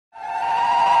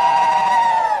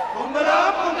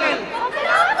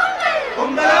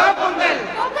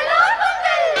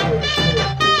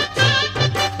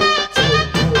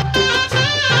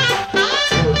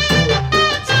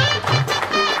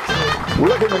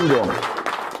உணவகம்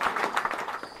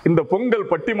இந்த பொங்கல்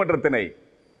பட்டிமன்றத்தினை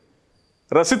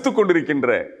ரசித்துக் கொண்டிருக்கின்ற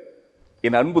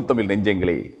என் அன்பு தமிழ்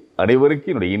நெஞ்சங்களே,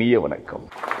 அனைவருக்கும் என்னுடைய இனிய வணக்கம்.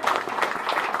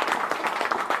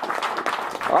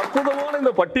 அற்புதமான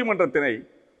இந்த பட்டிமன்றத்தினை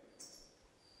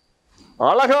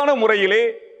அழகான முறையிலே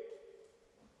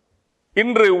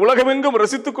இன்று உலகமெங்கும்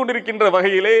ரசித்துக் கொண்டிருக்கின்ற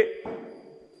வகையிலே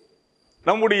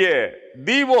நம்முடைய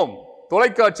தீபம்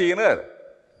தொலைக்காட்சியினர்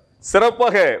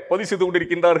சிறப்பாக பதிவு செய்து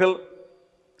கொண்டிருக்கின்றார்கள்.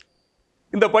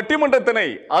 இந்த பட்டிமன்றத்தினை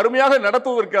அருமையாக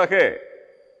நடத்துவதற்காக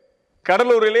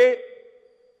கடலூரிலே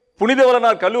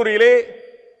புனிதவளனார் கல்லூரியிலே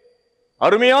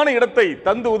அருமையான இடத்தை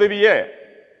தந்து உதவிய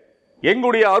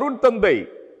எங்களுடைய அருட்தந்தை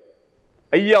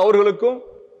ஐயா அவர்களுக்கும்,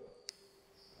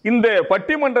 இந்த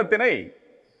பட்டிமன்றத்தினை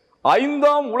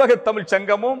 5ஆம் உலக தமிழ்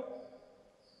சங்கமும்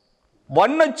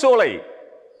வண்ணச்சோலை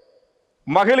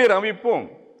மகளிர் அமைப்பும்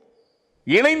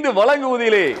இணைந்து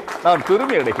வழங்குவதிலே நான்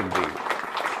பெருமை அடைகின்றேன்.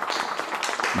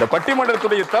 இந்த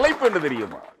பட்டிமன்றத்துடைய தலைப்பு என்ன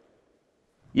தெரியுமா?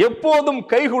 எப்போதும்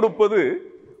கை கொடுப்பது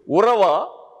உறவா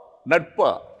நட்பா?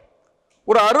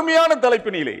 ஒரு அருமையான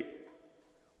தலைப்பினிலே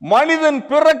மனிதன்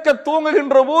பிறக்க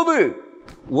தூங்குகின்ற போது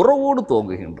உறவோடு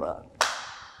தூங்குகின்றார்,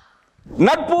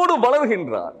 நட்போடு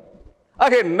வளர்கின்றார்.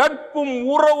 ஆக நட்பும்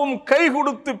உறவும் கை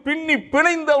கொடுத்து பின்னி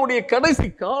பிணைந்து அவருடைய கடைசி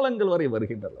காலங்கள் வரை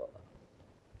வருகின்றன.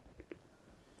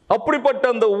 அப்படிப்பட்ட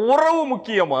அந்த உறவு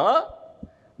முக்கியமா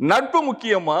நட்பு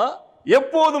முக்கியமா?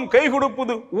 எப்போதும் கை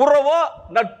கொடுப்பது உறவா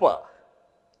நட்பா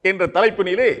என்ற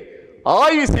தலைப்பினிலே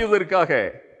ஆய்வு செய்வதற்காக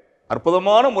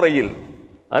அற்புதமான முறையில்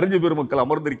அறிஞர் பெருமக்கள்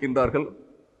அமர்ந்திருக்கின்றார்கள்.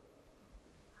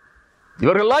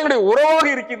 இவர்கள்லாம் என்னுடைய உறவாக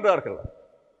இருக்கின்றார்கள்.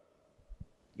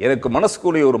 எனக்கு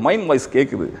மனசுக்குள்ளே ஒரு மைண்ட் வாய்ஸ்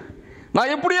கேட்குது,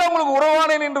 நான் எப்படியா உங்களுக்கு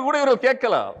உறவானேன் என்று கூட இவர்கள்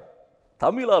கேட்கலாம்.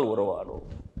 தமிழால் உறவானோம்.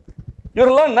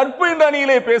 இவர்கள்லாம் நட்பு என்ற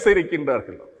அணியிலே பேச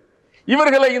இருக்கின்றார்கள்.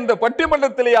 இவர்களை இந்த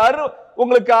பட்டிமன்றத்திலே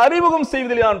உங்களுக்கு அறிமுகம்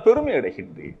செய்வதில் நான் பெருமை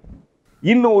அடைகின்றேன்.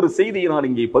 இன்னும் ஒரு செய்தியை நான்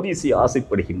இங்கே பதிவு செய்ய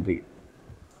ஆசைப்படுகின்றேன்.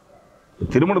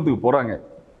 திருமணத்துக்கு போறாங்க,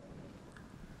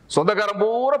 சொந்தக்காரன்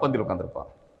பூரா பந்தியில்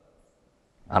உட்கார்ந்திருப்பான்.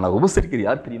 ஆனா உபசரிக்கிறது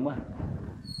யார் தெரியுமா?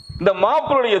 இந்த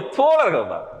மாப்பிள்ளைய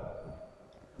தோழர்கள் தான்.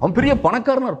 அவன் பெரிய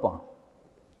பணக்காரனா இருப்பான்,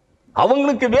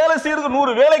 அவங்களுக்கு வேலை செய்யறது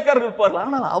 100 வேலைக்காரர்கள் இருப்பார்கள்.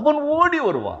 ஆனால் அவன் ஓடி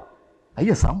வருவான்,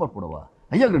 ஐயா சாம்பார் போடுவா,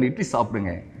 ஐயா இட்லி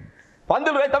சாப்பிடுங்க,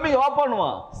 பந்தில் தம்பிங்க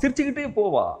வாப்பானுவான், சிரிச்சுக்கிட்டே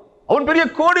போவா. அவன் பெரிய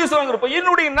கோடீஸ்வரன் இருப்பான்.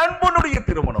 என்னுடைய நண்பனுடைய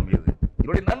திருமணம் இது,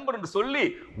 என்னுடைய நண்பன் என்று சொல்லி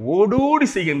ஓடோடி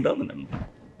செய்கின்ற அந்த நண்பன்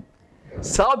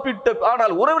சாப்பிட்ட.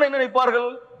 ஆனால் உறவினர் என்ன நினைப்பார்கள்?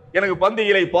 எனக்கு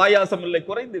பந்தியிலே பாயாசம் இல்லை,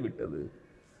 குறைந்து விட்டது,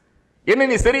 என்னை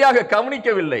நீ சரியாக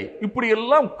கவனிக்கவில்லை, இப்படி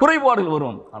எல்லாம் குறைபாடுகள்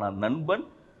வரும். ஆனால் நண்பன்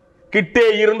கிட்டே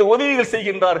இருந்து உதவிகள்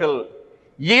செய்கின்றார்கள்.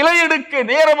 இலை எடுக்க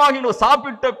நேரமாகி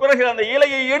சாப்பிட்ட பிறகு அந்த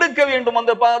இலையை எடுக்க வேண்டும்,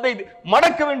 அந்த அதை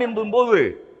மடக்க வேண்டும் என்பதும் போது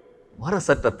வர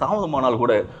சற்ற தாமதமானால்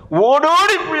கூட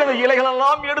ஓடோடி போய் அந்த இலைகள்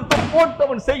எல்லாம் எடுத்து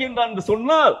போட்டவன் செய்கின்றான் என்று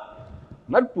சொன்னால்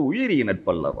நட்பு உயரிய நட்பு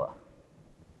அல்லவா?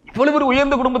 இவ்வளவு பேர்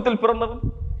உயர்ந்த குடும்பத்தில் பிறந்தவன்,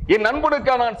 என்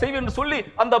நண்பனுக்காக நான் செய்வேன் என்று சொல்லி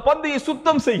அந்த பந்தியை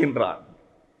சுத்தம் செய்கின்றான்.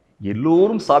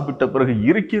 எல்லோரும் சாப்பிட்ட பிறகு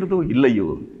இருக்கிறதோ இல்லையோ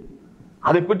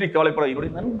அதை பற்றி கவலைப்பட,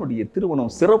 என்னுடைய நண்பனுடைய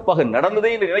திருமணம் சிறப்பாக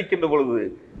நடந்ததே என்று நினைக்கின்ற பொழுது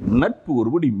நட்பு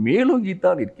ஒருபடி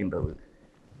மேலோங்கித்தான் இருக்கின்றது.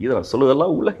 இதனால்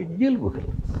சொல்வதெல்லாம் உலக இயல்புகள்.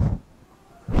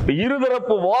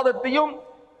 இருதரப்பு வாதத்தையும்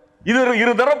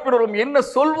இருதரப்பினரும் என்ன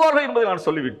சொல்வார்கள் என்பதை நான்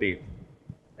சொல்லிவிட்டேன்.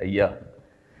 ஐயா,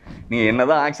 நீங்க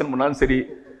என்னதான் ஆக்ஷன் பண்ணாலும் சரி,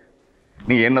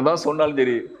 நீங்க என்னதான் சொன்னாலும்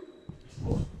சரி,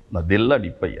 அதெல்லாம்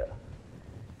நிப்பையா.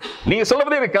 நீங்க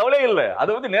சொல்ல எனக்கு கவலை இல்லை,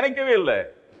 அதை நினைக்கவே இல்லை.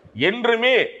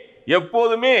 என்றுமே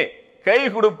எப்போதுமே கை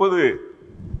கொடுப்பது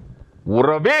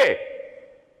உறவே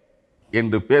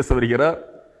என்று பேச வருகிறார்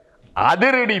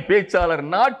அதிரடி பேச்சாளர்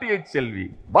நாட்டிய செல்வி.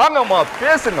 வாங்கம்மா,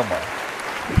 பேசுங்கம்மா.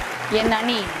 என்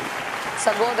அணி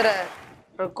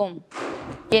சகோதரருக்கும்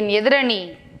என் எதிரணி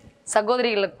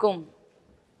சகோதரிகளுக்கும்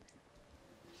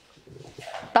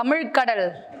தமிழ்கடல்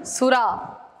சுறா,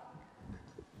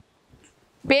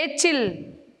 பேச்சில்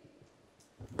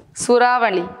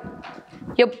சுறாவளி,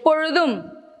 எப்பொழுதும்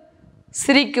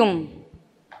சிரிக்கும்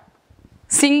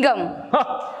சிங்கம்.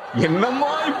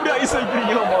 என்னம்மா இப்படி ஐஸ்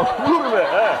வைக்கிறீங்களா?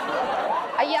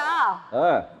 ஐயா,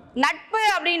 நட்பு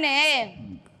அப்படின்னு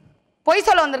பொய்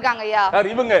சொல்ல வந்திருக்காங்க ஐயா.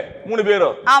 இவங்க 3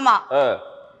 பேரும். ஆமா,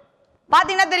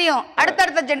 பாத்தீங்கன்னா தெரியும்,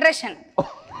 அடுத்தடுத்த ஜெனரேஷன்.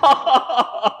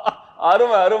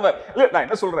 அருமை அருமை. இல்ல நான்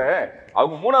என்ன சொல்றேன்,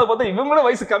 அவங்க 3வது பார்த்தா இவங்களோட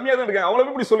வயசு கம்மியா தான் இருக்காங்க.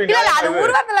 அவங்கள இப்படி சொல்றீங்க? இல்ல, அது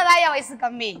உருவத்துல தான் வயசு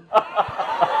கம்மி.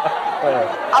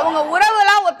 அவங்க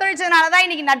உறவுலாம் ஒத்துழைச்சதுனால தான்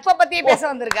இன்னைக்கு நட்பை பத்தியே பேச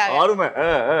வந்திருக்காங்க. அருமை.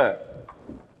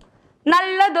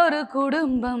 நல்லதொரு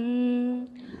குடும்பம்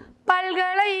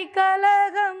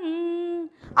பல்கலைக்கழகம்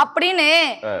அப்படின்னு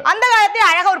அந்த காலத்துல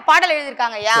அழகா ஒரு பாடல்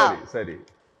எழுதியிருக்காங்க ஐயா. சரி.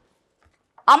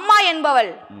 அம்மா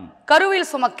என்பவள் கருவில்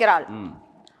சுமக்கிறாள்,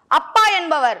 அப்பா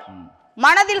என்பவர்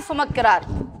மனதில் சுமக்கிறார்.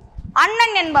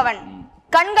 அண்ணன் என்பவன்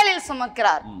கண்களில்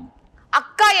சுமக்கிறார்.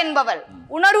 அக்கா என்பவள்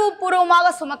உணர்வு பூர்வமாக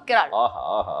சுமக்கிறாள்.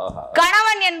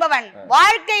 கணவன் என்பவன்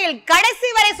வாழ்க்கையில் கடைசி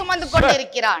வரை சுமந்து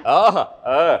கொண்டிருக்கிறான்.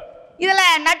 இதுல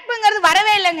நட்புங்கிறது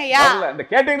வரவே இல்லைங்க ஐயா. இந்த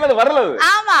கேட்டீங்களா வரல.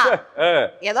 ஆமா,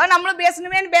 ஏதோ நம்மளும்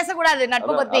பேசணுமேன்னு பேசக்கூடாது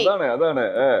நட்பு பத்தி.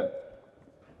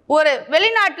 ஒரு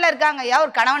வெளிநாட்டுல இருக்காங்க ஐயா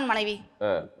ஒரு கணவன் மனைவி,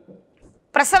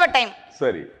 பிரசவ டைம்.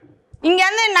 சரி, இங்க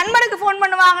வந்து நண்பருக்கு போன்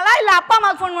பண்ணுவாங்களா இல்ல அப்பா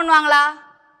அம்மாவுக்கு போன் பண்ணுவாங்களா?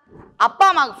 அப்பா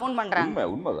அம்மாவுக்கு போன் பண்றாங்க.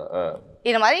 உண்மைதான்.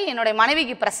 இது மாதிரி என்னுடைய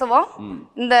மனைவிக்கு பிரசவம்,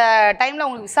 இந்த டைம்ல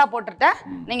உங்களுக்கு விசா போட்டுட்டேன்,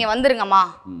 நீங்க வந்துருங்கம்மா.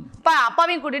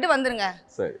 அப்பாவையும் கூட்டிட்டு வந்துருங்க.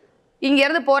 சரி, இங்க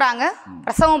இருந்து போறாங்க,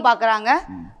 பிரசவம் பாக்குறாங்க.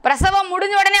 பிரசவம்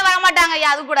முடிஞ்ச உடனே வரமாட்டாங்க ஐயா.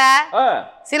 அது கூட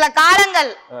சில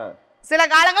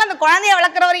காலங்கள் அந்த குழந்தைய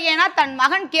வளர்க்கிறவர் ஏன்னா தன்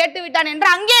மகன் கேட்டு விட்டான் என்று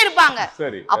அங்கே இருப்பாங்க.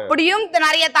 அப்படியும்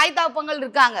நிறைய தாய் தகப்பங்கள்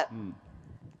இருக்காங்க.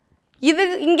 இது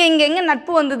இங்க இங்க எங்க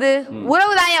நட்பு வந்தது?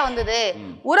 உறவு தாயா வந்தது.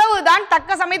 உறவு தான்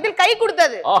தக்க சமயத்தில் கை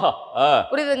கொடுத்தது.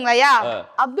 புரியுதுங்களா ஐயா?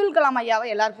 அப்துல் கலாம் ஐயாவை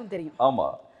எல்லாருக்கும் தெரியும். ஆமா,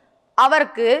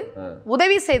 அவருக்கு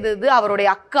உதவி செய்தது அவருடைய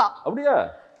அக்கா. அப்படியா?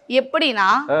 எப்படின்னா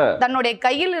தன்னுடைய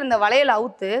கையில் இருந்த வளையல்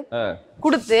அவுத்து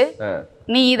கொடுத்து,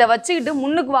 நீ இத வச்சுக்கிட்டு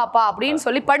முன்னுக்கு வாப்பா அப்படின்னு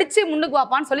சொல்லி படிச்சு முன்னுக்கு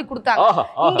வாப்பான்னு சொல்லி கொடுத்தாங்க.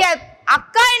 இங்க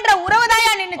அக்கா என்ற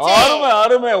உறவுதாயா நின்னுச்சு.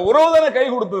 அருமை, உறவுதானே கை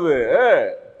கொடுத்தது.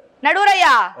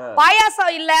 நடுவரையா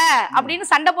பாயாசம் இல்ல அப்படின்னு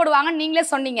சண்டை போடுவாங்கன்னு நீங்களே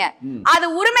சொன்னீங்க. அது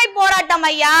உரிமை போராட்டம்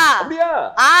ஐயா.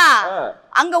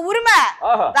 அங்க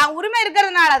உரிமை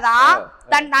இருக்கிறதுனாலதான்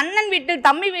தன் அண்ணன் வீட்டில்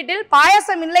தம்பி வீட்டில்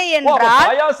பாயாசம் இல்லை என்றால்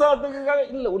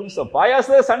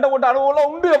சண்டை போட்ட அனுபவம்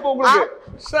உண்டு.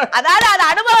 அதாவது அது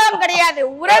அனுபவம் கிடையாது,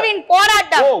 உறவின்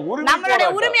போராட்டம். நம்மளுடைய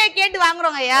உரிமையை கேட்டு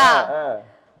வாங்குறோங்க ஐயா.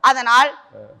 அதனால்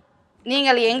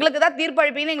நீங்கள் எங்களுக்கு தான்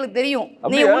தீர்ப்பளிப்பீங்கன்னு எங்களுக்கு தெரியும்.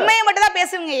 நீ உண்மையை மட்டும் தான்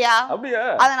பேசுவீங்க ஐயா.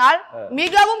 அதனால்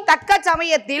மிகவும் தக்க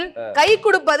சமயத்தில் கை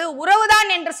கொடுப்பது உறவுதான்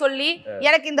என்று சொல்லி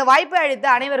எனக்கு இந்த வாய்ப்பை அளித்த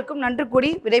அனைவருக்கும் நன்றி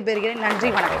கூறி விடைபெறுகிறேன்.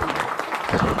 நன்றி, வணக்கம்.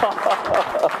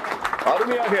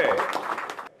 அருமையாக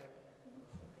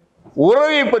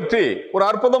உறவை பற்றி ஒரு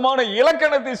அற்புதமான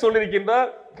இலக்கணத்தை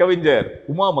சொல்லியிருக்கின்றார் கவிஞர்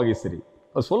உமா மகேஸ்வரி.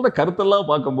 சொல்ற கருத்தெல்லாம்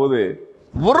பார்க்கும்போது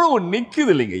உறவு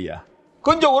நிக்குது இல்லைங்க ஐயா,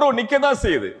 கொஞ்சம் உறவு நிக்கதான்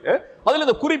செய்யுது. அதுல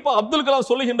இந்த குறிப்பா அப்துல் கலாம்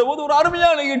சொல்லுகின்ற போது ஒரு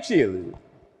அருமையான நிகழ்ச்சி அது.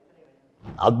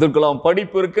 அப்துல் கலாம்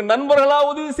படிப்பிற்கு நண்பர்களா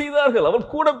உதவி செய்தார்கள். அவர்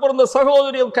கூட பிறந்த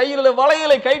சகோதரி கையில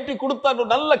வளையலை கட்டி கொடுத்தார்.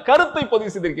 நல்ல கருத்தை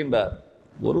பதிவு செய்திருக்கின்றார்.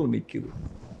 உறவு நிக்குது.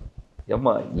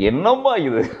 ஏம்மா என்னம்மா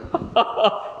இது,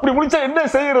 இப்படி முடிச்சா என்ன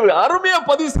செய்யறது? அருமையா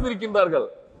பதிவு செய்திருக்கின்றார்கள்.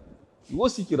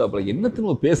 யோசிக்கிறாப்புல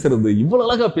என்னத்தினோ பேசுறது, இவ்வளவு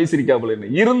அழகா பேசியிருக்காப்புல. என்ன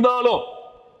இருந்தாலும்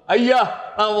ஐயா,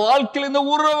 நான் வாழ்க்கையில் இந்த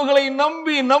உறவுகளை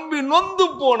நம்பி நம்பி நொந்து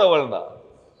போனவள் தான்.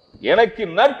 எனக்கு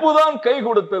நட்பு தான் கை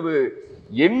கொடுத்தது,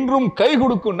 என்றும் கை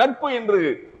கொடுக்கும் நட்பு என்று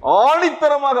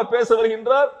ஆணித்தரமாக பேச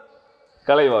வருகின்றார்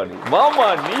கலைவாணி. மாமா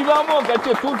நீதாமா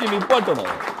கட்சியை தூக்கி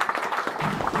நிப்பாட்டணும்.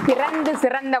 பிறந்து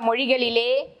சிறந்த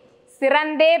மொழிகளிலே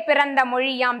சிறந்தே பிறந்த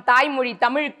மொழியாம் தாய்மொழி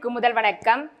தமிழுக்கு முதல்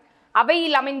வணக்கம்.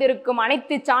 அவையில் அமைந்திருக்கும்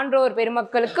அனைத்து சான்றோர்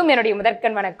பெருமக்களுக்கும் என்னுடைய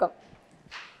முதற்கண் வணக்கம்.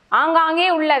 ஆங்காங்கே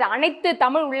உள்ள அனைத்து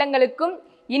தமிழ் உள்ளங்களுக்கும்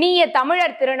இனிய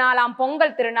தமிழர் திருநாளாம்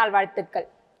பொங்கல் திருநாள் வாழ்த்துக்கள்.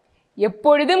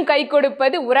 எப்பொழுதும் கை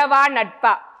கொடுப்பது உறவா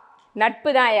நட்பா? நட்பு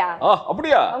தான்யா.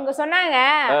 அப்படியா? அவங்க சொன்னாங்க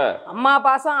அம்மா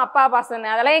பாசம் அப்பா பாசம்,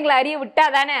 அதெல்லாம் எங்களை அறிய விட்டா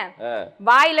தானே.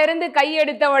 வாயில இருந்து கை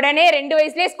எடுத்த உடனே 2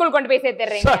 வயசுலயே ஸ்கூல் கொண்டு போய்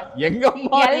சேர்த்துறீங்க.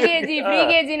 எல்கேஜி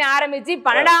ப்ரீகேஜின்னு ஆரம்பிச்சு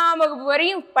 12ஆம் வகுப்பு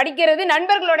வரையும் படிக்கிறது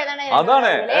நண்பர்களோட தானே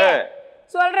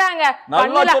சொல்றாங்க.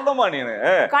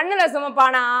 கண்ணுல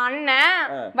சுமப்பானா அண்ணன்,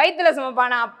 வயிற்றுல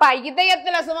சுமப்பானா அப்பா,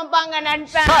 இதயத்துல சுமப்பாங்க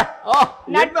நட்பன்.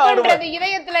 நட்புன்றது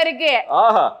இதயத்துல இருக்கு,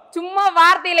 சும்மா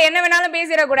வார்த்தையில என்ன வேணாலும்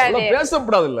பேசிடக்கூடாது.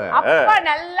 அப்பா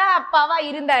நல்ல அப்பாவா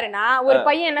இருந்தாருன்னா ஒரு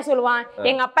பையன் என்ன சொல்லுவான்?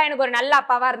 எங்க அப்பா எனக்கு ஒரு நல்ல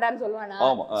அப்பாவா இருந்தாருன்னு சொல்லுவானா?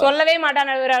 சொல்லவே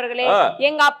மாட்டான் நடுவர் அவர்களே.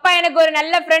 எங்க அப்பா எனக்கு ஒரு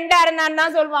நல்ல ஃப்ரெண்டா இருந்தான்னு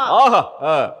தான் சொல்லுவான்.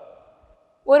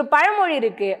 ஒரு பழமொழி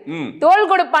இருக்கு, தோள்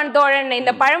கொடுப்பான் தோழன்.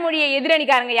 இந்த பழமொழியை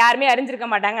எதிரணிக்காரங்க யாருமே அறிஞ்சிருக்க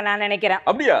மாட்டாங்க நான் நினைக்கிறேன்.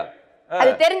 அப்படியா?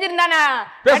 அது தெரிஞ்சிருந்தா நான்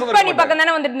அணி பக்கம்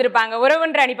தானே வந்துட்டு இருந்திருப்பாங்க,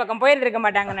 உறவுன்ற அணி பக்கம் போயிருந்திருக்க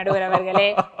மாட்டாங்க நடுவர் அவர்களே.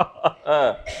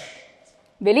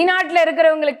 வெளிநாட்டுல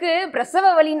இருக்கிறவங்களுக்கு பிரசவ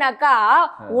வலினாக்கா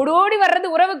ஓடோடி வர்றது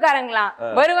உறவுக்காரங்களாம்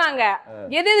வருவாங்க.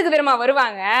 எதுக்கு தெரியுமா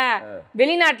வருவாங்க?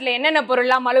 வெளிநாட்டுல என்னென்ன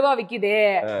பொருள்லாம் மலுவா விக்குது,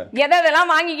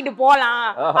 எதெல்லாம் வாங்கிக்கிட்டு போலாம்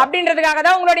அப்படின்றதுக்காக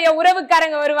தான் உங்களுடைய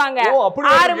உறவுக்காரங்க வருவாங்க.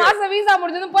 6 மாசம் வீசா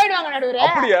முடிஞ்சதும் போயிடுவாங்க நடுவர்.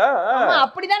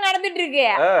 அப்படிதான் நடந்துட்டு இருக்கு.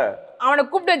 அவனை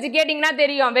கூப்பிட்டு வச்சு கேட்டீங்கன்னா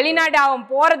தெரியும். வெளிநாட்டு அவன்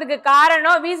போறதுக்கு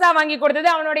காரணம் வீசா வாங்கி கொடுத்தது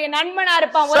அவனுடைய நண்பனா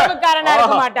இருப்பான், உறவுக்காரனா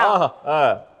இருக்க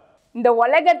மாட்டான். இந்த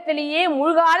உலகத்திலேயே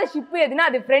முழுகாத ஷிப் எதுனா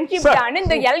அது ஃப்ரெண்ட்ஷிப் தான்.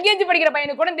 இந்த எல்கேஜி படிக்கிற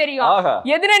பையனுக்கு கூட தெரியும்,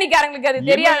 எதிரணிக்காரங்களுக்கு அது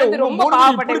தெரியாது. ரொம்ப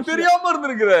பாவப்பட்ட தெரியாம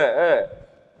இருந்திருக்குற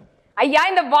ஐயா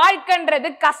இந்த வாழ்க்கைன்றது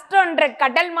கஷ்டம்ன்ற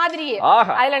கடல் மாதிரி.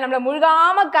 அதுல நம்மள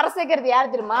முழுகாம கரை சேர்க்கிறது யாரு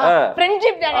தெரியுமா?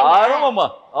 ஃப்ரெண்ட்ஷிப் தானே.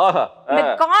 இந்த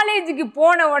காலேஜுக்கு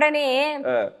போன உடனே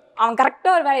அவன் கரெக்டா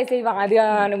ஒரு வேலையை செய்வாங்க. அது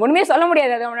ஒண்ணுமே சொல்ல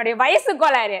முடியாது, அது அவனுடைய வயசு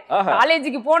கோளாறு.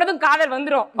 காலேஜுக்கு போனதும் காதல்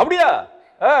வந்துரும். அப்படியா?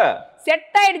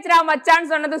 செட் ஆயிடுச்சுடா மச்சான்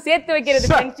சொன்னதும் சேர்த்து வைக்கிறது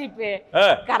ஃப்ரெண்ட்ஷிப்.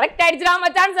 கரெக்ட் ஆயிடுச்சுடா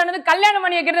மச்சான் சொன்னதும் கல்யாணம்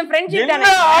பண்ணி வைக்கிறது ஃப்ரெண்ட்ஷிப் தானே.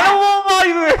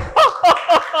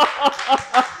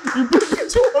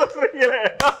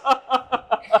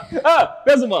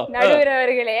 நடுவர்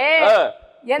அவர்களே,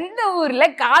 எந்த ஊர்ல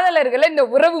காதலர்களை இந்த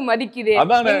உறவு மதிக்குது?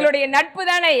 எங்களுடைய நட்பு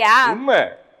தானே.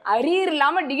 அரியர்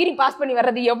இல்லாம டிகிரி பாஸ் பண்ணி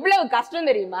வர்றது எவ்வளவு கஷ்டம்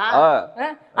தெரியுமா?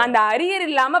 அந்த அரியர்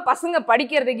இல்லாம பசங்க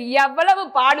படிக்கிறதுக்கு எவ்வளவு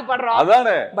பாடுபடுறோம்.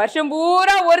 வருஷம்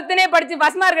பூரா ஒருத்தனே படிச்சு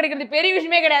பாஸ் மார்க் எடுக்கிறது பெரிய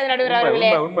விஷயமே கிடையாது நடுவர் அவர்களே.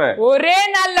 ஒரே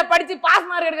நாள்ல படிச்சு பாஸ்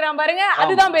மார்க் எடுக்கிறான் பாருங்க,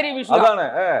 அதுதான் பெரிய விஷயம்.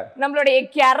 நம்மளுடைய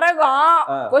கரகம்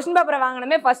கொஸ்டின் பேப்பரை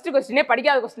வாங்கினமே ஃபர்ஸ்ட் கொஸ்டினே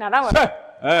படிக்காத கொஸ்டினா தான் வரும்.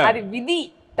 அது விதி.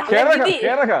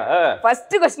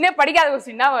 ஃபர்ஸ்ட் क्वेश्चनே படிக்காத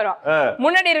क्वेश्चन தான் வரும்.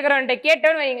 முன்னாடி இருக்கறவன்ட்ட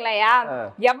கேட்டோன்னு வைங்களேயா,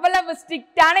 எவ்வளவு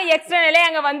ஸ்ட்ரிக்ட்டான எக்ஸ்டர்னலே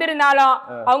அங்க வந்திருந்தாலும்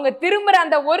அவங்க திரும்பற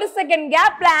அந்த 1 செகண்ட்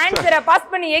கேப்ல ஆன்சரை பாஸ்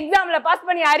பண்ணி எக்ஸாம்ல பாஸ்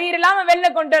பண்ணி அரியர் இல்லாம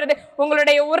வெளில கொண்டு வரது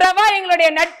உங்களுடைய உறவா எங்களுடைய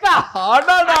நட்பா?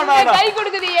 கை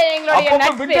கொடுக்குது எங்களுடைய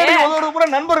நட்பு. விட்டடி ஒருவரு கூட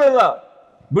நண்பர்கள் தான்.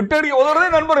 விட்டடி ஒருவரே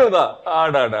நண்பர்கள் தான்.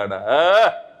 ஆடாடாடா.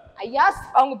 ஐயா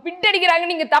அவங்க பிட் அடிக்கறாங்க,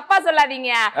 நீங்க தப்பா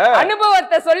சொல்லாதீங்க.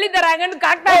 அனுபவத்தை சொல்லி தராங்கன்னு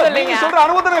கரெக்ட்டா சொல்லுங்க. நீங்க சொல்ற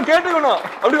அனுபவத்தை நான் கேட்டுக்கணும்.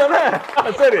 அப்படிதானே?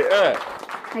 சரி.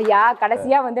 ஐயா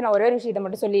கடைசியா வந்து நான் ஒரே ஒரு விஷயத்தை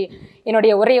மட்டும் சொல்லி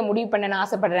என்னுடைய உரையை முடிவு பண்ண நான்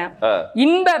ஆசைப்படுறேன்.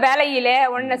 இன்ப வேலையில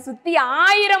உன்னை சுத்தி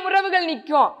 1000 உறவுகள்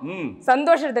நிக்கும்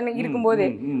சந்தோஷத்துல இருக்கும்போது.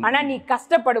 ஆனா நீ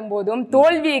கஷ்டப்படும் போதும்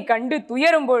தோல்வியை கண்டு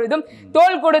துயரும் பொழுதும்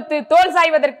தோள் கொடுத்து தோல்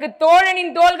சாய்வதற்கு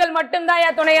தோழனின் தோள்கள்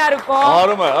மட்டும்தான் துணையா இருக்கும்.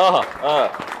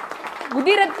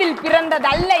 உதிரத்தில்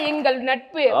பிறந்ததல்ல எங்கள்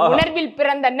நட்பு, உணர்வில்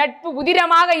பிறந்த நட்பு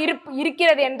உதிரமாக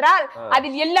இருக்கிறது என்றால்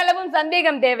அதில் எல்லளவும்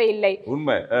சந்தேகம் தேவையில்லை.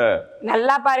 உண்மை.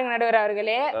 நல்லா பாருங்க நடுவர்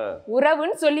அவர்களே,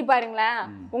 உறவுன்னு சொல்லி பாருங்களேன்,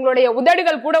 உங்களுடைய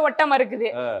உதடுகள் கூட ஒட்டமா இருக்குது.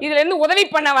 இதுல இருந்து உதவி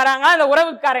பண்ண வராங்க அந்த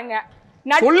உறவுக்காரங்க.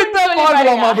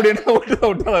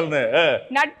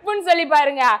 நட்புன்னு சொல்லி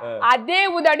பாருங்க, அதே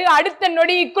உதடு அடுத்த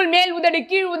நொடிக்குள் மேல் உதடு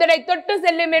கீழ் உதடை தொட்டு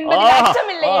செல்லும் என்பது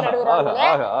அச்சம் இல்லை.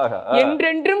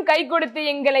 என்றென்றும் கை கொடுத்து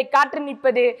எங்களை காற்று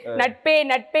நிற்பது நட்பே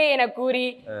நட்பே என கூறி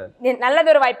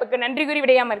நல்லதொரு வாய்ப்புக்கு நன்றி கூறி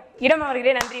இடம்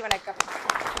அவர்களே நன்றி, வணக்கம்.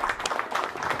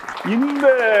 இந்த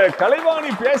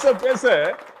கலைவாணி பேச பேச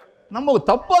நம்ம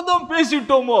தப்பாதான்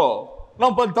பேசிட்டோமோ,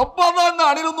 நம்ம தப்பாதான்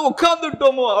அணிலிருந்து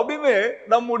உட்கார்ந்துட்டோமோ அப்படின்னு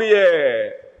நம்முடைய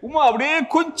உமா அப்படியே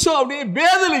கொஞ்சம் அப்படியே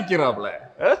பேதலிக்கிறாப்ல.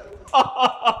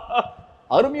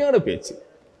 அருமையான பேச்சு.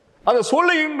 அதை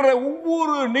சொல்லுகின்ற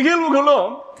ஒவ்வொரு நிகழ்வுகளும்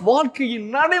வாழ்க்கையின்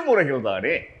நடைமுறைகள்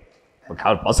தானே.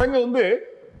 பசங்க வந்து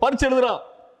பரிச்சு எழுதுறான்,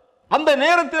 அந்த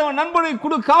நேரத்தில் அவன் நண்பனை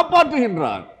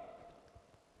காப்பாற்றுகின்றான்.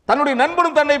 தன்னுடைய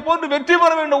நண்பனும் தன்னை போன்று வெற்றி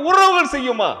பெற வேண்டும் உறவுகள்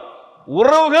செய்யுமா?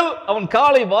 உறவுகள் அவன்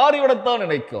காலை வாரிவிடத்தான்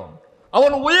நினைக்கும்.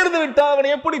 அவன் உயர்ந்து விட்டால் அவன்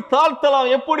எப்படி தாழ்த்தலாம்,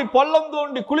 எப்படி பள்ளம்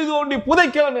தோண்டி குழி தோண்டி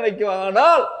புதைக்கலாம் நினைக்கும்.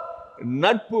 ஆனால்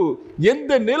நட்பு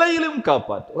எந்த நிலையிலும்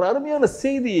காப்பாற்று. ஒரு அருமையான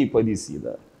செய்தியை பதிவு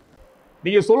செய்தார்.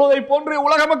 நீங்க சொல்வதை போன்று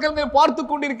உலக மக்கள் பார்த்து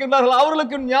கொண்டிருக்கின்றார்கள்,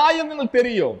 அவர்களுக்கு நியாயங்கள்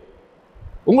தெரியும்.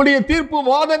 உங்களுடைய தீர்ப்பு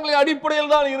வாதங்களை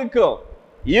அடிப்படையில் தான் இருக்கும்.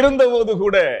 இருந்தபோது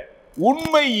கூட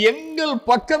உண்மை எங்கள்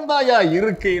பக்கம்தாயா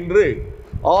இருக்கு என்று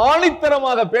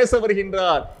ஆணித்தரமாக பேச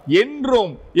வருகின்றார்.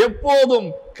 என்றும் எப்போதும்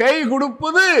கை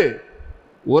கொடுப்பது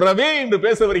உறவே என்று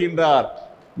பேச வருகின்றார்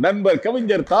நண்பர்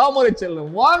கவிஞர் தாமரை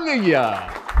செல்வம். வாங்க ஐயா.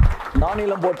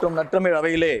 நானிலம் போற்றும் நற்றமிழ்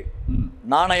அவையிலே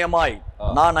நாணயமாய்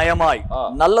நாணயமாய்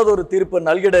நல்லதொரு தீர்ப்பு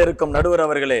நல்கிட இருக்கும் நடுவர்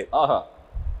அவர்களே,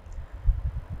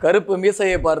 கருப்பு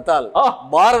மீசையை பார்த்தால்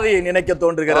பாரதியை நினைக்க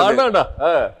தோன்றுகிறது.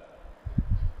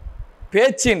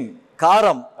 பேச்சின்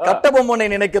காரம் கட்டபொம்மனை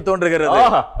நினைக்க தோன்றுகிறது.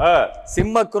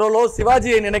 சிம்ம குரலோ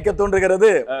சிவாஜியை நினைக்க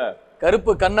தோன்றுகிறது.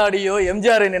 கருப்பு கண்ணாடியோ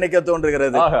எம்ஜிஆரை நினைக்க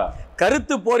தோன்றுகிறது.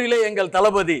 கருத்து போரிலே எங்கள்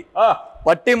தளபதி,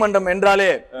 பட்டிமன்றம் என்றாலே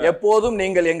எப்போதும்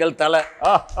நீங்கள் எங்கள் தலை.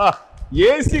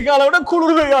 ஏசி கால விட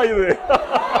குளிர்வையா இது.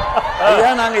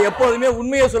 நாங்க எப்போதுமே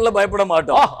உண்மையை சொல்ல பயப்பட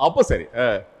மாட்டோம். அப்ப சரி.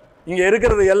 இங்க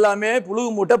இருக்கிறது எல்லாமே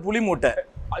புழுகு மூட்டை புலி மூட்டை.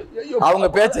 அவங்க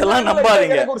பேச்செல்லாம்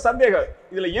நம்பாதீங்க. ஒரு சந்தேகம்,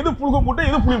 இதுல எது புழுகு மூட்டை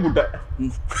எது புலி மூட்டை?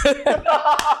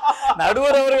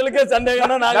 நடுவர் அவர்களுக்கே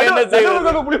சந்தேகம்னா நாங்க என்ன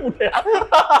செய்வோம்? புலி மூட்டை.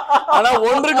 ஆனா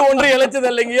ஒன்றுக்கு ஒன்று இழைச்சது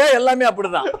இல்லைங்க, எல்லாமே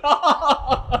அப்படிதான்.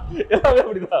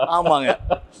 ஆமாங்க.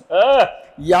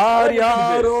 யார்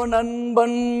யாரோ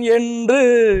நண்பன் என்று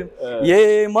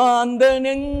ஏமாந்த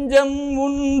நெஞ்சம்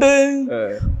உண்டு,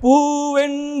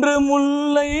 பூவென்று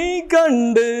முல்லை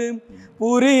கண்டு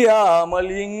புரியாமல்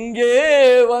இங்கே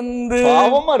வந்து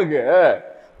இருக்கு.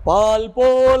 பால்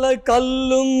போல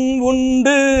கல்லும்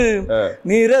உண்டு,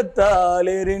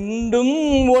 நிறத்தால் இரண்டும்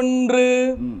ஒன்று.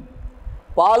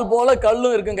 பால் போல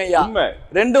கல்லும் இருக்குங்க ஐயா.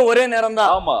 ரெண்டும் ஒரே நேரம்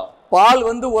தான். ஆமா. பால்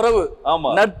வந்து உறவு, ஆமா.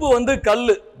 நட்பு வந்து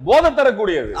கல்லு, போதை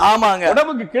தரக்கூடியது. ஆமாங்க.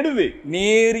 உடம்புக்கு கெடுதி.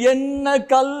 நீர் என்ன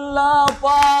கல்லா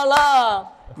பாலா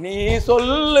நீ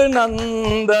சொல்லு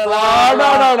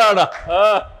நந்தலாடா.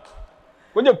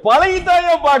 கொஞ்சம்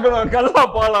பழகித்தாயா பார்க்கணும் கல்லா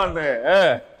பாலான்னு.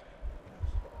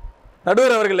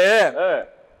 நடுவர் அவர்களே,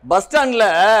 பஸ் ஸ்டாண்ட்ல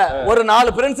ஒரு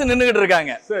 4 ஃப்ரெண்ட்ஸ் நின்னுகிட்டு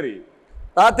இருக்காங்க. சரி.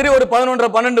 ராத்திரி ஒரு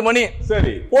 11:30-12 மணி.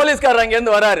 சரி. போலீஸ்காரர் அங்க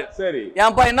இருந்து வராரு. சரி.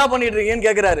 ஏன்பா என்ன பண்ணிட்டு இருக்கீங்கன்னு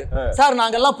கேக்குறாரு. சார்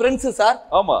நாங்கெல்லாம் ஃப்ரெண்ட்ஸ் சார்.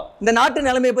 ஆமா. இந்த நாட்டு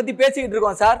நிலைமையை பத்தி பேசிக்கிட்டு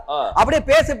இருக்கோம் சார். அப்படியே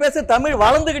பேச பேச தமிழ்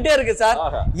வளர்ந்துகிட்டே இருக்கு சார்.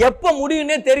 எப்ப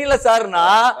முடியும்னே தெரியல சார்னா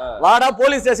வாடா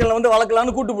போலீஸ் ஸ்டேஷன்ல வந்து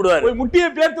வளர்க்கலாம்னு கூட்டு போடுவாரு. முட்டியை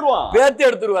பேர்த்து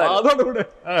எடுத்துருவாரு.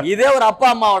 இதே ஒரு அப்பா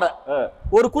அம்மாவோட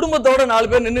ஒரு குடும்பத்தோட 4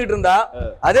 பேர் நின்னுட்டு இருந்தா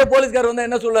அதே போலீஸ்காரர் வந்து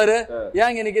என்ன சொல்றாரு, ஏன்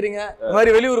இங்க நிக்கிறீங்க, இந்த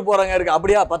மாதிரி வெளியூர் போறாங்க இருக்கு.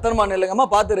 அப்படியா, பத்திரமா நில்லுங்கம்மா,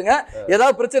 பாத்துருங்க,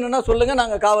 ஏதாவது பிரச்சனைனா சொல்லுங்க,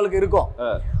 நாங்க காவலுக்கு இருக்கோம்.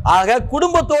 ஆக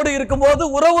குடும்பத்தோடு இருக்கும்போது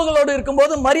உறவுகளோடு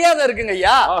இருக்கும்போது மரியாதை இருக்குங்க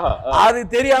ஐயா. அது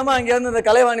தெரியாம அங்க இருந்து இந்த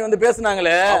கலைவாணி வந்து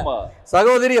பேசுனாங்களே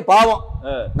சகோதரி, பாவம்.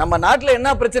 நம்ம நாட்டுல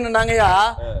என்ன பிரச்சனைனாங்கய்யா,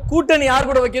 கூட்டணி யார்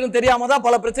கூட வைக்கணும் தெரியாம தான்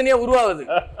பல பிரச்சனையா உருவாகுது.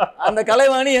 அந்த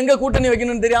கலைவாணி எங்க கூட்டணி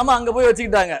வைக்கணும்னு தெரியாம அங்க போய்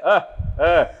வச்சுக்கிட்டாங்க.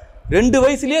 2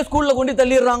 வயசுலயே ஸ்கூல்ல கொண்டு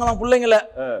தள்ளிடுறாங்களாம் பிள்ளைங்களை.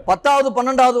 10வது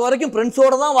 12வது வரைக்கும்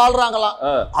ஃப்ரெண்ட்ஸோட தான் வாழ்றாங்களாம்.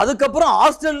 அதுக்கப்புறம்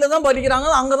ஹாஸ்டல்ல தான் படிக்கிறாங்க,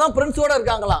 அங்கதான் ஃப்ரெண்ட்ஸோட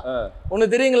இருக்காங்களாம். ஒண்ணு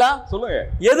தெரியுங்களா? சொல்லுங்க.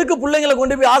 எதுக்கு பிள்ளைங்களை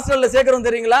கொண்டு போய் ஹாஸ்டல்ல சேர்க்கிறோம்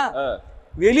தெரியுங்களா?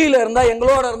 வெளியில இருந்தா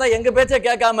எங்களோட இருந்தா எங்க பேச்ச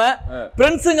கேட்காம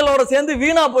ஃப்ரெண்ட்ஸுங்களோட சேர்ந்து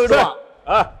வீணா போயிடுவான்,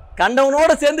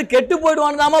 கண்டவனோட சேர்ந்து கெட்டு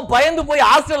போயிடுவான்னு பயந்து போய்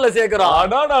ஹாஸ்டல்ல சேர்க்கிறோம்.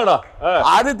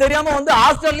 அது தெரியாம வந்து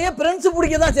ஹாஸ்டல்லயே ஃப்ரெண்ட்ஸ்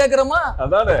பிடிக்க தான் சேர்க்கிறோமா?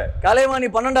 கலைவாணி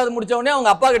 12வது முடிச்ச உடனே அவங்க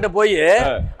அப்பா கிட்ட போய்,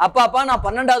 அப்பா நான்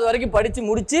 12வது வரைக்கும் படிச்சு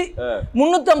முடிச்சு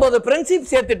 350 ஃப்ரெண்ட்ஷிப்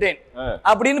சேர்த்துட்டேன்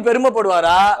அப்படின்னு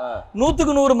பெருமைப்படுவாரா?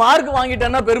 100க்கு 100 மார்க்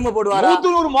வாங்கிட்டேன்னா பெருமைப்படுவாரா?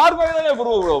 100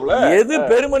 மார்க் எது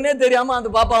பெருமைன்னே தெரியாம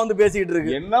அந்த பாப்பா வந்து பேசிக்கிட்டு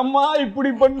இருக்கு. என்னம்மா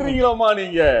இப்படி பண்றீங்களா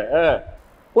நீங்க?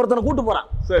 ஒருத்தனை கூட்டு போறான்.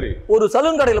 சரி. ஒரு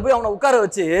சலூன் கடையில போய் அவனை உட்கார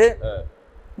வச்சு,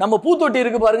 நம்ம பூத்தொட்டி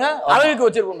இருக்கு பாருங்க, அழகுக்கு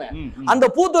வச்சிருப்போமே, அந்த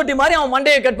பூத்தொட்டி மாதிரி அவன்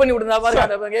மண்டையை கட் பண்ணி விடுறா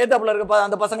பாருங்க. ஏத்தாப்புல இருக்க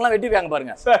அந்த பசங்க எல்லாம் வெட்டிருக்காங்க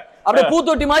பாருங்க, அப்படியே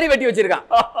பூத்தொட்டி மாதிரி வெட்டி வச்சிருக்கான்.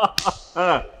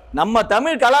 நம்ம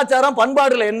தமிழ் கலாச்சாரம்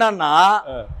பண்பாடுல என்னன்னா,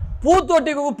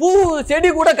 பூத்தொட்டிக்கு பூ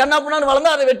செடி கூட கண்ணாப்புண்ணான்னு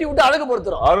வளர்ந்து அதை வெட்டி விட்டு அழகு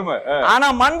படுத்துறோம். ஆனா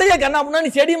மண்டைய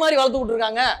கண்ணாப்புண்ணான்னு செடி மாதிரி வளர்த்து விட்டு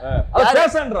இருக்காங்க.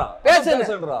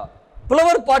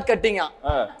 ஃப்ளவர் பாட் கட்டிங்க.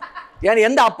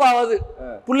 எந்த அப்பாவது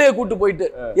புள்ளைய கூட்டு போயிட்டு,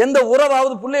 எந்த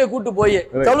உறவாவது புள்ளைய கூட்டு போய்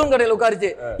சலூன் கடையில உட்காரிச்சு,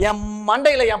 என்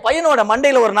மண்டையில, என் பையனோட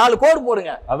மண்டையில ஒரு 4 கோடு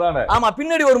போடுங்க, ஆமா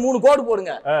பின்னாடி ஒரு 3 கோடு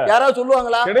போடுங்க, யாராவது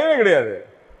சொல்லுவாங்களா? கிடையவே கிடையாது.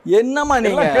 என்னமா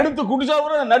நீங்க கெடுத்து குடிச்சா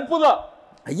நட்புதான்.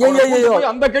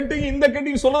 அந்த கட்டிங் இந்த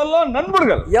கட்டிங் சொல்லதெல்லாம்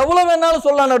நண்பர்கள். எவ்வளவு வேணாலும்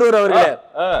சொல்லலாம் நடுவர் அவர்களே.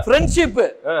 ஃப்ரெண்ட்ஷிப்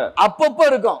அப்பப்ப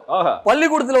இருக்கும்.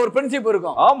 பள்ளிக்கூடத்துல ஒரு ஃப்ரெண்ட்ஷிப்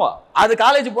இருக்கும். ஆமா. அது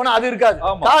காலேஜ் போனா அது இருக்காது.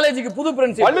 காலேஜுக்கு புது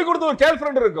ஃப்ரெண்ட்ஷிப். பள்ளிக்கூடத்துல ஒரு கேர்ள்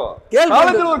ஃப்ரெண்ட் இருக்கும்.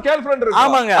 காலேஜ்ல ஒரு கேர்ள் ஃப்ரெண்ட் இருக்கும்.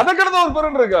 ஆமாங்க. அதுக்கடுத்து ஒரு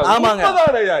ஃப்ரெண்ட் இருக்கு. ஆமாங்க.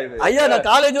 ஐயா நான்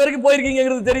காலேஜ் வரைக்கும்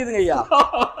போயிருக்கீங்கிறது தெரியுதுங்க ஐயா.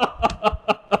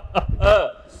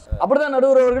 அப்படிதான்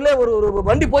நடுவர் அவர்களே ஒரு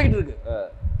வண்டி போயிட்டு இருக்கு.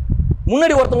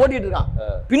 முன்னாடி ஒருத்தன் ஓட்டிட்டு இருக்கான்,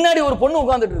 பின்னாடி ஒரு பொண்ணு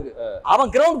உட்கார்ந்துட்டு இருக்கு. அவன்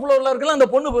கிரவுண்ட் ஃப்ளோர்ல இருக்கலாம், அந்த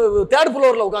பொண்ணு 3rd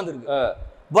ஃப்ளோர்ல உட்கார்ந்து இருக்கு.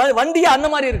 வண்டியா அந்த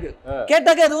மாதிரி இருக்கு.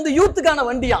 கேட்டாக்க அது வந்து யூத்துக்கான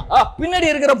வண்டியா. பின்னாடி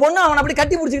இருக்கிற பொண்ணு அவன் அப்படி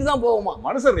கட்டி பிடிச்சிட்டு தான் போகுமா.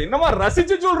 மனுஷன் என்னமா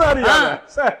ரசிச்சு சொல்றாரு.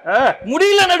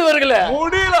 முடியல நடுவர்களே,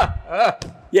 முடியல,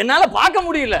 என்னால பார்க்க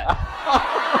முடியல.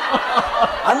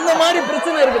 அந்த மாதிரி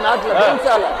பிரச்சனை இருக்கு நாட்டுல.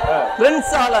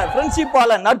 ஃப்ரெண்ட்ஸால,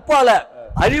 ஃப்ரெண்ட்ஷிப்பால, நட்பால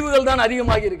அறிவுகள் தான்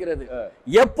அதிகமாகி இருக்கிறது.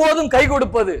 எப்போதும் கை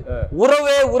கொடுப்பது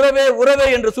உறவே உறவே உறவே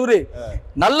என்று கூறி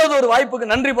நல்லது ஒரு வாய்ப்புக்கு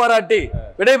நன்றி பாராட்டி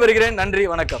விடைபெறுகிறேன். நன்றி,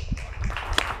 வணக்கம்.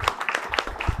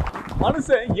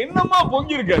 மனுஷன் என்னமா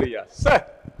பொங்கி இருக்காருயா.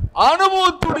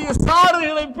 அனுபவத்துடைய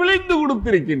சாறுகளை பிழிந்து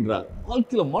கொடுத்திருக்கின்றார்.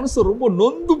 வாழ்க்கையில மனுஷன் ரொம்ப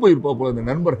நொந்து போயிருப்பா போல. இந்த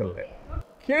நண்பர்கள்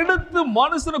கெடுத்து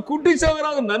மனுஷனை குட்டி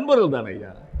சாகராத நண்பர்கள் தானே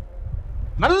ஐயா.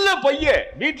 நல்ல பையன்,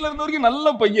 வீட்டுல இருந்த வரைக்கும் நல்ல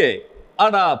பையன்.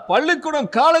 ஆனா பள்ளிக்கூடம்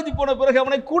காலேஜ் போன பிறகு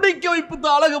அவனை குடிக்க வைப்பது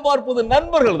அழகு பார்ப்பது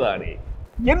நண்பர்கள் தானே.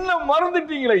 என்ன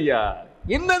மறந்துட்டீங்களா ஐயா?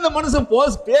 என்ன இந்த மனுஷன்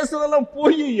பேசுறதெல்லாம்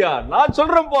போய் ஐயா. நான்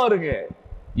சொல்றேன் பாருங்க,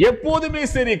 எப்போதுமே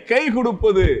சரி கை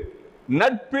கொடுப்பது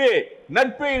நட்பே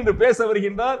நட்பே என்று பேச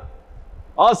வருகின்றார்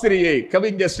ஆசிரியை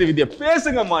கவிஞர் ஸ்ரீவித்யா.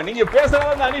 பேசுங்கம்மா, நீங்க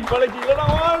பேசுறதா அணி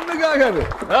பழக்கிக்காது.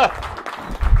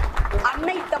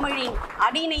 அன்னை தமிழின்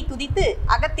அடியினை துதித்து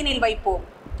அகத்தினில் வைப்போம்.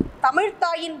 தமிழ்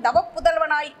தாயின் தவ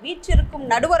புதல்வனாய் வீற்றிருக்கும்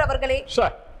நடுவர் அவர்களே,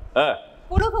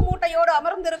 புழுகு மூட்டையோடு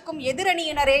அமர்ந்திருக்கும்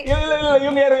எதிரணியினரே,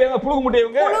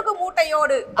 புழுகு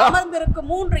மூட்டையோடு அமர்ந்திருக்கும்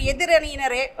 3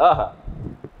 எதிரணியினரே,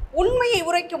 உண்மையை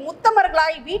உரைக்கும்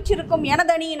உத்தமர்களாய் வீற்றிருக்கும்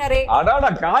எனதணியினரே,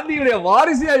 காந்தியுடைய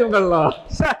வாரிசியா இவங்கெல்லாம்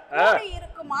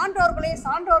இருக்கும் ஆன்றோர்களே,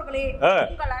 சான்றோர்களே,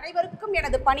 உங்கள் அனைவருக்கும்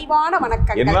எனது பணிவான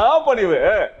வணக்கம். என்ன பணிவு?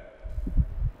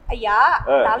 ஐயா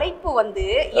தலைப்பு வந்து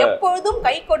எப்பொழுதும்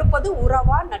கை கொடுப்பது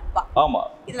உறவா நட்பா? ஆமா,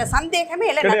 இதுல சந்தேகமே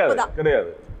இல்ல, நட்புதான்.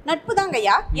 கிடையாது, நட்புதாங்க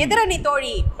ஐயா. எதிரணி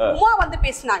தோழி உமா வந்து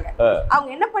பேசினாங்க.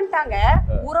 அவங்க என்ன பண்ணிட்டாங்க,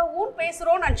 உறவும்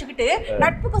பேசுறோம்னு நினைச்சுக்கிட்டு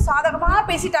நட்புக்கு சாதகமா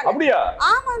பேசிட்டாங்க. அப்படியா?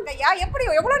 ஆமாங்க ஐயா. எப்படி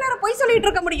எவ்வளவு நேரம் பொய் சொல்லிட்டு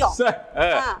இருக்க முடியும்?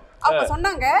 அவங்க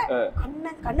சொன்னாங்க,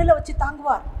 அண்ணன் கண்ணுல வச்சு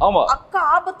தாங்குவார், அக்கா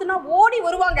ஆபத்துனா ஓடி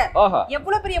வருவாங்க.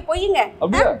 எவ்வளவு பெரிய பொய்யுங்க.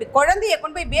 குழந்தைய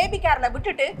கொண்டு போய் பேபி கேர்ல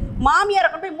விட்டுட்டு மாமியாரை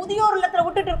கொண்டு போய் முதியோர் இல்லத்துல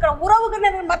விட்டுட்டு இருக்கிற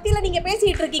உறவுகள் மத்தியில நீங்க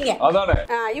பேசிட்டு இருக்கீங்க.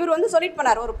 இவர் வந்து சொல்லிட்டு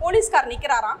போனார், ஒரு போலீஸ்கார்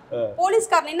நிக்கிறாராம்.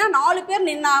 போலீஸ்கார் நின்னா 4 பேர்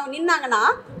நின்னாங்கன்னா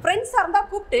ஃப்ரெண்ட்ஸா இருந்தா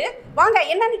கூப்பிட்டு வாங்க,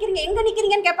 என்ன நிக்கிறீங்க, எங்க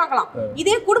நிக்கிறீங்கன்னு கேட்பாங்களாம்.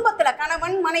 இதே குடும்பத்துல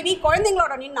கணவன் மனைவி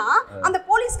குழந்தைங்களோட நின்னா அந்த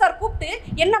போலீஸ்கார் கூப்பிட்டு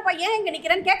என்னப்பா ஏன் எங்க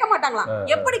நிக்கிறேன்னு கேட்க மாட்டாங்களாம்.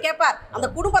 எப்படி கேட்பார்? அந்த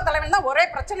குடும்ப தலைவன் தான் ஒரே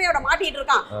பிரச்சனையோட மாட்டிட்டு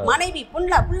இருக்கான். மனைவி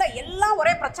புள்ள எல்லாம்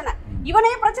ஒரே பிரச்சனை.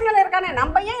 இவனே பிரச்சனையில இருக்கானே,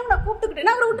 நம்ம ஏன் இவனை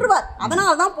கூப்பிட்டுக்கிட்டு அவரை விட்டுருவார்.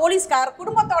 அதனாலதான் போலீஸ்கார்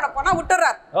குடும்பத்தோட போனா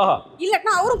விட்டுறார்.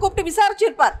 இல்லன்னா அவரும் கூப்பிட்டு விசாரிச்சு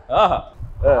இருப்பார்.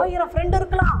 1000 ஃப்ரெண்ட்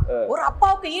இருக்கலாம், ஒரு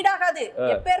அப்பாவுக்கு ஈடாகாது.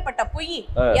 எப்பேற்பட்ட பொய்.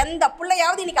 எந்த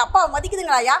பிள்ளையாவது இன்னைக்கு அப்பாவை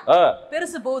மதிக்குதுங்களாயா?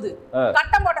 பெருசு போகுது,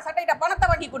 கட்டம் போட்ட சட்டையிட்ட பணத்தை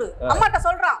வாங்கி கொடு, அம்மாட்ட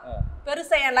சொல்றான்.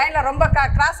 பெருசா என் லைன்ல ரொம்ப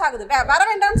கிராஸ் ஆகுது, வர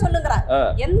வேண்டாம்னு சொல்லுங்கிறார்.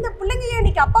 எந்த பிள்ளைங்க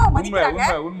இன்னைக்கு அப்பாவை மதிக்கிறாங்க?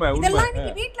 இதெல்லாம்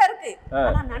இன்னைக்கு வீட்டுல இருக்கு.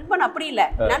 ஆனா நண்பன் அப்படி இல்ல.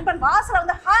 நண்பன் வாசல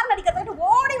வந்து ஹார்ன் அடிக்கிறதுக்கு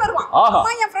ஓடி வருவான்.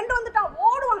 அம்மா என் ஃப்ரெண்ட் வந்துட்டான்,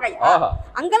 ஓடுவாங்க.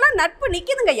 அங்கெல்லாம் நட்பு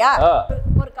நிக்குதுங்கய்யா.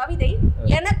 ஒரு கவிதை,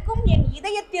 எனக்கும் என்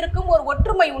இதயத்திற்கும் ஒரு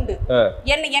ஒற்றுமை உண்டு,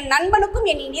 என் நண்பனுக்கும்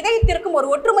என் இதயத்திற்கும் ஒரு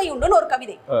ஒற்றுமை உண்டுன்னு ஒரு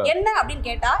கவிதை. என்ன அப்படின்னு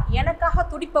கேட்டா, எனக்காக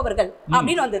துடிப்பவர்கள்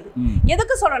அப்படின்னு வந்தது.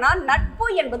 எதுக்கு சொல்லனா, நட்பு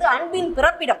என்பது அன்பின்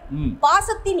பிறப்பிடம்,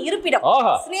 பாசத்தின் இருப்பிடம்,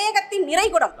 சிநேகத்தின்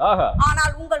நிறைகுடம்.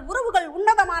 ஆனால் உங்கள் உறவுகள்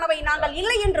உன்னதமானவை நாங்கள்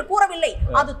இல்லை என்று கூறவில்லை.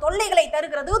 அது தொல்லைகளை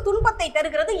தருகிறது, துன்பத்தை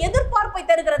தருகிறது, எதிர்பார்ப்பை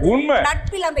தருகிறது.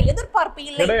 நட்பில் அந்த எதிர்பார்ப்பு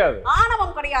இல்லை,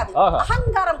 ஆணவம் கிடையாது,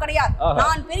 அகங்காரம் கிடையாது,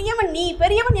 நான் பெரியவன் நீ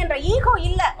பெரியவன் என்ற ஈகோ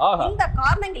இல்ல. இந்த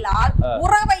காரணங்களால்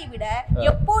உறவை விட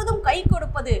எப்போதும் கை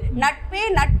கொடுப்பது நட்பே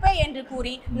நட்பே என்று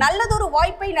கூறி நல்லதொரு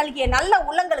வாய்ப்பை நல்கிய நல்ல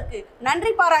உள்ளங்களுக்கு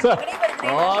நன்றி பாராட்டி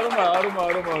விடைபெறுகிறேன்.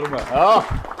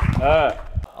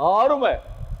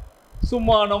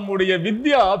 சும்மா நம்முடைய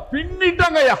வித்யா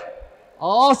பின்னிட்டாங்கய்யா,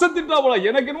 ஆசத்திட்டாவல.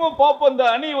 எனக்கு என்னமோ பாப்ப அந்த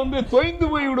அணி வந்து தொய்ந்து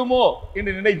போய் விடுமோ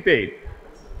என்று நினைத்தேன்,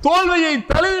 தோல்வியை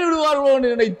தலையிடுவார்களோ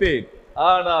என்று நினைத்தேன்.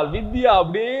 ஆனால் வித்யா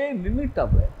அப்படியே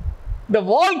நின்னுட்டாங்க. இந்த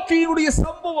வாழ்க்கையினுடைய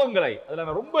சம்பவங்களை அதுல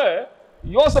நான் ரொம்ப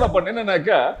யோசனை பண்ணேன்.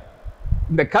 என்னன்னாக்கா,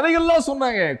 இந்த கதைகள்லாம்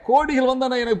சொன்னாங்க, கோடிகள்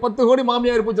வந்தானே எனக்கு 10 கோடி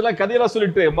மாமியார் போச்சுலாம் கதையெல்லாம்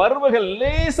சொல்லிட்டு மருமகள்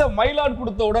லேசா மயிலாட்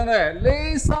கொடுத்த உடனே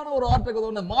லேசான ஒரு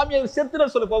ஆட்டத்தை மாமியார் செத்துற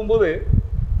சொல்ல போகும்போது,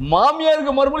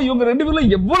 மாமியாருக்கு மறுபடியும் இவங்க 2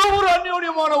 பேரும் எவ்வளவு ஒரு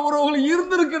அந்யோன்யமான உறவுகள்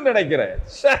இருந்திருக்குன்னு நினைக்கிறேன்.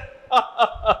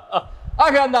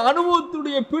 ஆக அந்த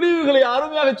அனுபவத்துடைய பிரிவுகளை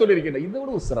அருமையாக சொல்லியிருக்கிறேன். இதை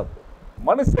விட ஒரு சிறப்பு.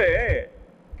 மனுஷன்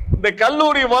இந்த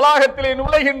கல்லூரி வளாகத்திலே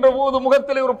நுழைகின்ற போது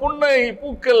முகத்திலே ஒரு புன்னை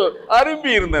பூக்கள்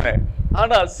அரும்பி இருந்தன.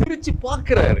 ஆனா சிரிச்சு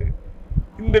பார்க்கிறாரு,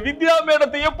 இந்த வித்யா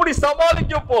மேடத்தை எப்படி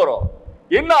சமாளிக்க போறோம்,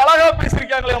 என்ன அழகா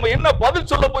பேசிருக்காங்களே, நம்ம என்ன பதில்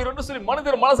சொல்ல போயிரும் சொல்லி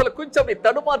மனிதர் மனசுல கொஞ்சம் அப்படி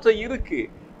தடுமாற்றம் இருக்கு.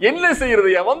 என்ன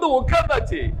செய்யறது? வந்து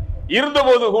உட்கார்ந்தாச்சு.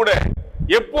 இருந்தபோது கூட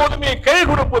எப்போதுமே கை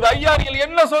கொடுப்பது. ஐயா நீங்கள்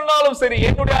என்ன சொன்னாலும் சரி,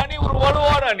 என்னுடைய அணி ஒரு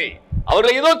வலுவான அணி,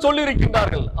 அவர்கள் ஏதோ சொல்லி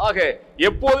இருக்கின்றார்கள். ஆக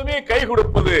எப்போதுமே கை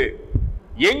கொடுப்பது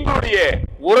எங்களுடைய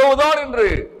உறவுதான் என்று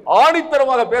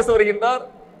ஆணித்தரமாக பேச வருகின்றார்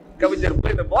கவிஞர்.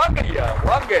 வாங்கய்யா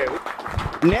வாங்க.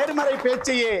 நேர்மறை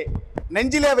பேச்சையே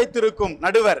நெஞ்சிலே வைத்திருக்கும்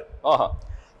நடுவர்,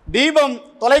 தீபம்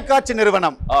தொலைக்காட்சி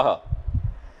நிறுவனம்,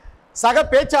 சக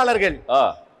பேச்சாளர்கள்,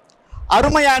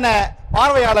 அருமையான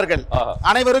பார்வையாளர்கள்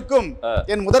அனைவருக்கும்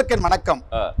என் முதற்கண் வணக்கம்.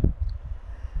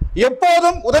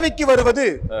 எப்போதும் உதவிக்கு வருவது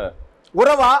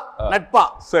உறவா நட்பா?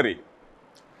 சரி.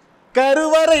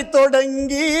 கருவறை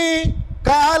தொடங்கி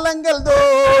காலங்கள்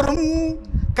தோறும்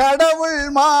கடவுள்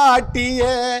மாட்டிய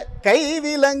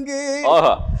கைவிலங்கு,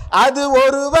 அது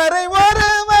ஒருவரை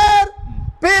ஒருவர்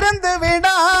பிறந்து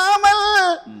விடாமல்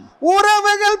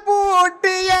உறவுகள்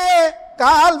பூட்டிய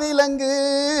கால்விலங்கு,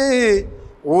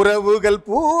 உறவுகள்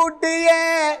பூட்டிய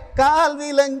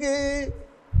கால்விலங்கு,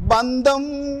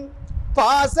 பந்தம்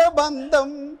பாச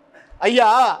பந்தம். ஐயா,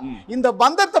 இந்த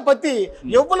பந்தத்தை பத்தி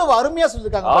எவ்வளவு அருமையா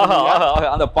சொல்லிருக்காங்க.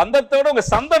 அந்த பந்தத்தோட உங்க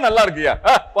சந்தம் நல்லா இருக்குயா.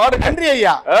 நன்றி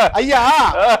ஐயா. ஐயா,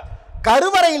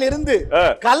 கருவறையில் இருந்து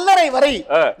கல்லறை வரை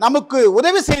நமக்கு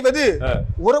உதவி செய்வது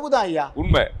உறவுதான் ஐயா.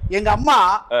 உண்மை. எங்க அம்மா,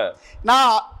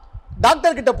 நான்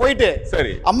டாக்டர் கிட்ட போயிட்டு,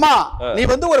 சரி அம்மா நீ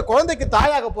வந்து ஒரு குழந்தைக்கு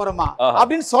தாயாக போறமா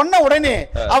அப்படின்னு சொன்ன உடனே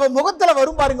அவ முகத்துல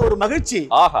வரும் பாருங்க ஒரு மகிழ்ச்சி.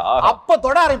 அப்ப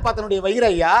தொட ஆரம்பிப்பாத்தனுடைய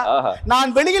வயிறையா. நான்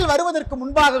வெளியில் வருவதற்கு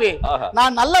முன்பாகவே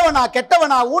நான் நல்லவனா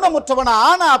கெட்டவனா ஊனமுற்றவனா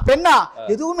ஆனா பெண்ணா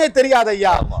எதுவுமே தெரியாது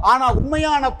ஐயா. ஆனா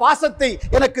உண்மையான பாசத்தை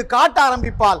எனக்கு காட்ட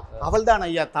ஆரம்பிப்பால் அவள் தான்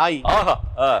ஐயா தாய்.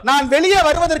 நான் வெளியே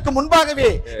வருவதற்கு முன்பாகவே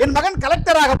என் மகன்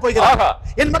கலெக்டராக போகிறான்,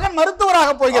 என் மகன்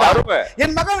மருத்துவராக போகிறான்,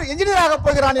 என் மகன் என்ஜினியராக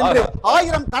போகிறான் என்று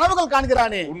 1000 கனவுகள்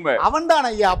காண்கிறானே, அவன் தான்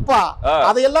ஐயா அப்பா.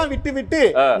 அதையெல்லாம் விட்டு விட்டு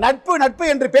நட்பு நட்பு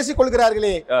என்று பேசிக்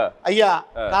கொள்கிறார்களே ஐயா.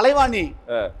 கலைவாணி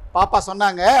பாப்பா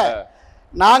சொன்னாங்க,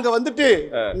 நாங்க வந்துட்டு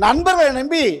நண்பர்களை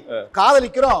நம்பி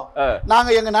காதலிக்கிறோம், நாங்க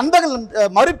எங்க நண்பர்கள்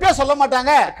மறுப்பே சொல்ல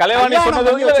மாட்டாங்க. கலைவாணி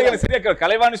சொன்னது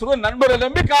கலைவாணி சொல்றது நண்பரை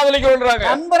நம்பி காதலிக்கிறோம்,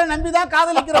 நண்பரை நம்பி தான்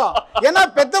காதலிக்கிறோம். ஏன்னா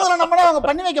பெத்தவங்களை நம்மள அவங்க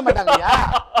பண்ணி வைக்க மாட்டாங்க ஐயா.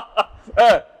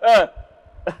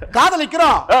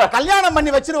 காதலிக்கிறோம், கல்யாணம்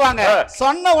பண்ணி வச்சிருவாங்க,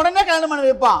 சொன்ன உடனே கல்யாணம் பண்ணி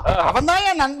வைப்பான். அவன் தான்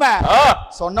என் நண்பன்,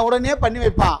 சொன்ன உடனே பண்ணி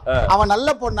வைப்பான். அவன்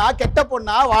நல்ல பொண்ணா கெட்ட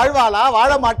பொண்ணா, வாழ்வாளா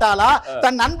வாழ மாட்டாளா,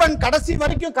 தன் நண்பன் கடைசி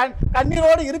வரைக்கும்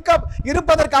கண்ணீரோடு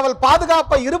இருப்பதற்கு அவள்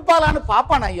பாதுகாப்பா இருப்பாளான்னு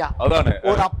பாப்பான் ஐயா.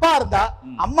 ஒரு அப்பா இருந்தா,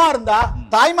 அம்மா இருந்தா,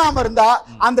 தாய்மாம இருந்தா,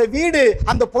 அந்த வீடு,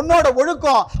 அந்த பொண்ணோட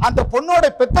ஒழுக்கம், அந்த பொண்ணோட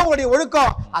பெத்தவங்களுடைய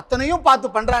ஒழுக்கம் அத்தனையும்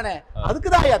பார்த்து பண்றானே,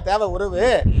 அதுக்குதான் ஐயா தேவை உறவு.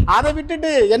 அதை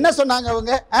விட்டுட்டு என்ன சொன்னாங்க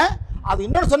அவங்க, அது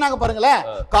இன்னொன்னு சொன்னாங்க பாருங்களேன்.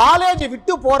 காலேஜ்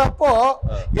விட்டு போறப்போ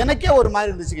எனக்கே ஒரு மாதிரி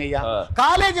இருந்துச்சுங்க ஐயா.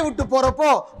 காலேஜ் விட்டு போறப்போ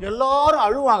எல்லாரும்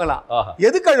அழுவாங்களாம்.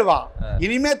 எதுக்கு அழுவா?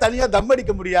 இனிமே தனியா தம்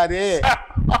அடிக்க முடியாது,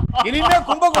 இனிமே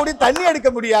கும்பகூடி தண்ணி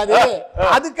அடிக்க முடியாது,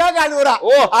 அதுக்காக அழுவுறா.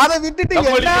 அதை விட்டுட்டு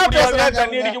என்ன பேசுறாங்க,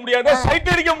 தண்ணி அடிக்க முடியாது,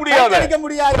 சைட் அடிக்க முடியாது, அடிக்க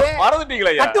முடியாது,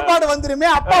 மறந்துட்டீங்களா? கட்டுப்பாடு வந்துருமே,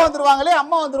 அப்பா வந்துருவாங்களே,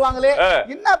 அம்மா வந்துருவாங்களே,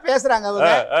 என்ன பேசுறாங்க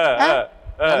அவங்க?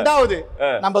 இரண்டாவது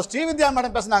நம்ம ஸ்ரீவித்யா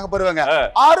மேடம் பேசினாங்க பாருங்க,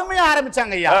 அருமையா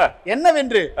ஆரம்பிச்சாங்க ஐயா.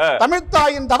 என்னவென்று,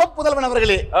 தமிழ்த்தாயின் தவப்புதல்வன்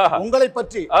அவர்களே, உங்களை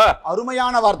பற்றி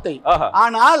அருமையான வார்த்தை.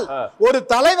 ஆனால் ஒரு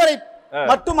தலைவரை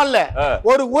மட்டுமல்ல,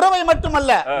 ஒரு உறவை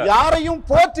மட்டுமல்ல, யாரையும்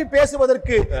போற்றி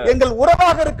பேசுவதற்கு எங்கள்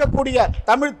உறவாக இருக்கக்கூடிய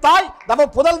தமிழ் தாய் தவ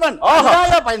புதல்வன்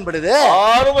பயன்படுது.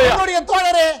 என்னுடைய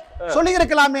தோழரே சொல்லி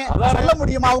இருக்கலாமே, சொல்ல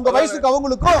முடியுமா? உங்க வயசுக்கு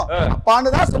அவங்களுக்கும்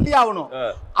அப்பான்னு தான் சொல்லி ஆகணும்.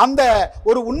 அந்த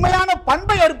ஒரு உண்மையான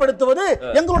பண்பை ஏற்படுத்துவது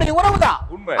எங்களுடைய உறவு தான்.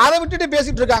 அதை விட்டுட்டு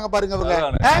பேசிட்டு இருக்காங்க பாருங்க அவங்க.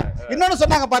 இன்னொன்னு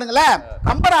சொன்னாங்க பாருங்களேன்,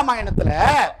 கம்பராமாயணத்துல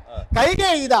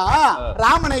கைகேயி தான்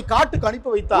ராமனை காட்டுக்கு அனுப்பி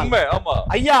வைத்தார்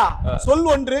ஐயா. சொல்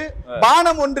ஒன்று,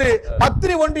 பானம் ஒன்று,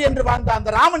 பத்திரி ஒன்று என்று வாழ்ந்த அந்த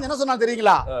ராமன் என்ன சொன்னா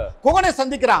தெரியுங்களா? குகனை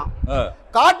சந்திக்கிறான்,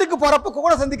 காட்டுக்கு போறப்ப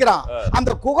குகனை சந்திக்கிறான்.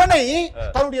 அந்த குகனை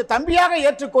தன்னுடைய தம்பியாக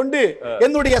ஏற்றுக்கொண்டு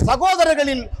என்னுடைய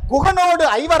சகோதரர்களில் குகனோடு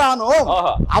ஐவரானோம்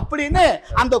அப்படின்னு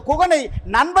அந்த குகனை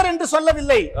நண்பர் என்று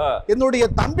சொல்லவில்லை, என்னுடைய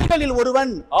தம்பிகளில்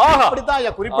ஒருவன்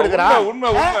அப்படித்தான் குறிப்பிடுகிறான்.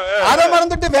 அதை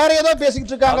மறந்துட்டு வேற ஏதோ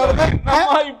பேசிக்கிட்டு இருக்காங்க அவங்க.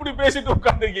 இப்படி பேசிட்டு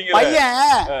உட்கார்ந்திருக்கீங்க.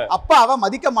 பையன் அப்பாவை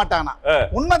மதிக்க மாட்டானா,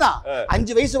 உண்மைதான்.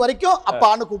 5 வயசு வரைக்கும்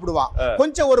அப்பான்னு கூப்பிடுவான்.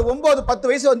 கொஞ்சம் ஒரு 9-10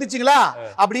 வயசு வந்துச்சுங்களா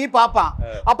அப்படி பாப்பான்.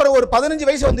 அப்புறம் ஒரு 15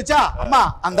 வயசு வந்துச்சா, அம்மா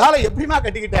அந்த ஆளை எப்படிமா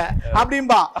கட்டிக்கிட்ட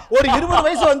அப்படின்பா. ஒரு 20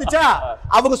 வயசு வந்துச்சா,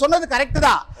 அவங்க சொன்னது கரெக்ட்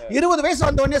தான். 20 வயசு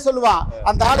வந்த உடனே சொல்லுவான்,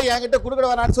 அந்த ஆளை என்கிட்ட குடுக்கட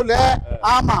வேணான்னு சொல்லு.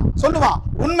 ஆமா சொல்லுவான்,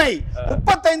 உண்மை.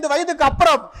 35 வயதுக்கு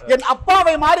அப்புறம் என்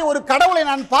அப்பாவை மாதிரி ஒரு கடவுளை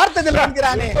நான் பார்த்ததில்லை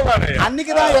என்கிறானே,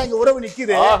 அன்னைக்குதான் எங்க உறவு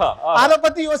நிக்குது. அதை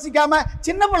பத்தி யோசிக்காம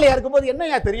சின்ன பிள்ளையா இருக்கும் போது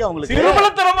என்னையா தெரியும் உங்களுக்கு?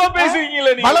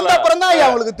 வளர்ந்த அப்புறம் தான்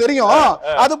அவங்களுக்கு தெரியும்.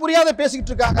 அது புரியாத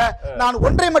பேசிக்கிட்டு இருக்காங்க. நான்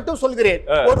ஒன்றை மட்டும் சொல்கிறேன்,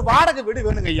 ஒரு வாடகை வீடு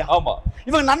வேணுங்க ஐயா.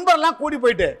 இவங்க நண்பர் எல்லாம் கூடி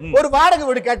போயிட்டு ஒரு வாடகை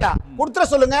வீடு கேட்டா கொடுத்துற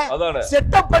சொல்லுங்க.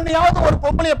 செட்டப் பண்ணியாவது ஒரு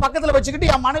பொம்பளைய பக்கத்துல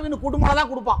வச்சுக்கிட்டு என் மனைவின்னு குடும்பம்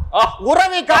தான் கொடுப்பான்.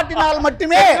 உறவை காட்டினால்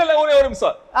மட்டுமே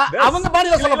அவங்க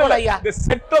பாடியில சொல்ல போல ஐயா.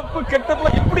 செட்டப்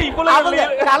கெட்டப்ல எப்படி இவ்வளவு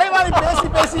கலைவாணி பேசி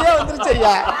பேசியே வந்துருச்சு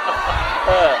ஐயா.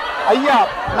 ஐயா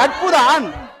நட்புதான்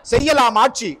செய்யலாம்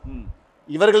ஆட்சி,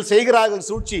 இவர்கள் செய்கிறார்கள்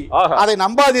சூழ்ச்சி, அதை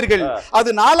நம்பாதீர்கள். அது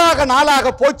நாளாக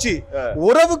நாளாக போச்சு,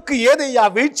 உறவுக்கு ஏதையா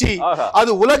வீழ்ச்சி,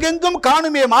 அது உலகெங்கும்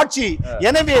காணுமே மாட்சி.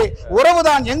 எனவே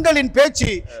உறவுதான் எங்களின்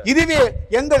பேச்சு, இதுவே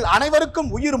எங்கள்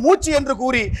அனைவருக்கும் உயிர் மூச்சு என்று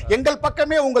கூறி எங்கள்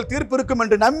பக்கமே உங்கள் தீர்ப்பு இருக்கும்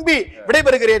என்று நம்பி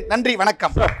விடைபெறுகிறேன். நன்றி,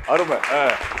 வணக்கம். அருமை.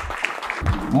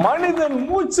 மனிதன்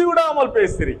மூச்சு விடாமல்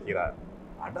பேசியிருக்கிறார்.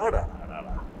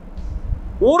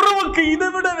 உறவுக்கு இதை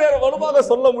விட வேற வலுவாக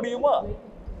சொல்ல முடியுமா?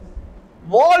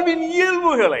 வாழ்வின்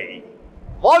இயல்புகளை,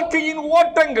 வாழ்க்கையின்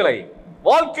ஓட்டங்களை,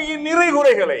 வாழ்க்கையின்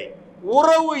நிறைகுறைகளை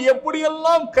உறவு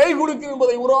எப்படியெல்லாம் கை கொடுக்கும்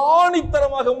என்பதை ஒரு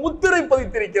ஆணித்தரமாக முத்திரை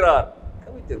பதித்திருக்கிறார்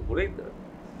கவிஞர் புரைந்தர்.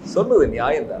 சொன்னது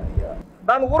நியாயம்தான் ஐயா.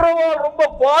 நான் உறவால் ரொம்ப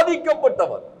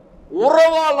பாதிக்கப்பட்டவர்,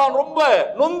 உறவால் நான் ரொம்ப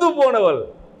நொந்து போனவள்.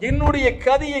 என்னுடைய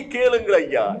கதையை கேளுங்கள்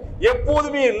ஐயா.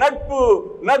 எப்போதுமே நட்பு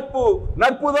நட்பு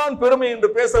நட்பு தான் பெருமை என்று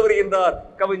பேச வருகின்றார்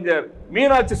கவிஞர்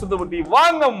மீனாட்சி சுந்தரமூர்த்தி.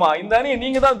 வாங்கம்மா, இந்த அணியை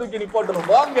நீங்க தான் தூக்கி நிப்பாட்டணும்.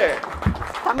 வாங்க.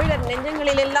 தமிழர்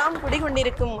நெஞ்சங்களில் எல்லாம்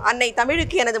குடிகொண்டிருக்கும் அன்னை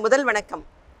தமிழுக்கு எனது முதல் வணக்கம்.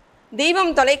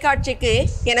 தீபம் தொலைக்காட்சிக்கு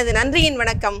எனது நன்றியின்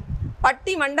வணக்கம்.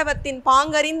 பட்டி மண்டபத்தின்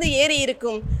பாங்கறிந்து ஏறி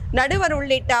இருக்கும் நடுவர்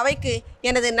உள்ளிட்ட அவைக்கு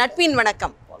எனது நட்பின்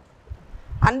வணக்கம்.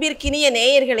 அன்பிற்கினிய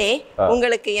நேயர்களே,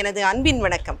 உங்களுக்கு எனது அன்பின்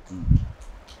வணக்கம்.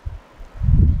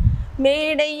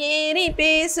 மேடை ஏறி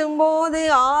பேசும்போது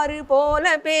ஆறு போல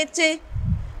பேச்சு,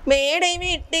 மேடை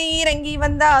விட்டு இறங்கி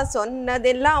வந்தா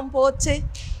சொன்னதெல்லாம் போச்சு.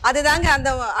 அதுதாங்க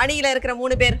அந்த அணியில இருக்கிற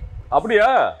 3 பேர். அப்படியா?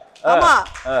 ஆமா.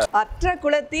 அற்ற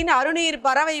குலத்தின் அருநீர்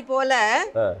பறவை போல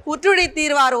புற்றுடி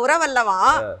தீர்வார் உறவல்லவா,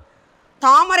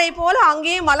 தாமரை போல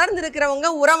அங்கேயே மலர்ந்து இருக்கிறவங்க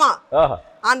உறவா.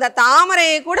 அந்த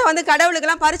தாமரையை கூட வந்து கடவுளுக்கு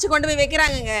எல்லாம் பறிச்சு கொண்டு போய்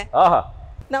வைக்கிறாங்க.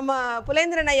 நம்ம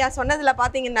புலேந்திரன் ஐயா சொன்னதுல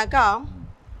பாத்தீங்கன்னாக்கா,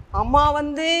 அம்மா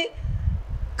வந்து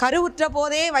கருவுற்ற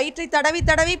போதே வயிற்றை தடவி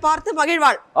தடவி பார்த்து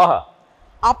மகிழ்வாள்,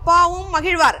 அப்பாவும்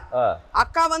மகிழ்வார்,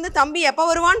 அக்கா வந்து தம்பி எப்ப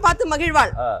வருவான்னு பார்த்து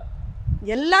மகிழ்வாள்,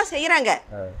 எல்லாம் செய்யறாங்க.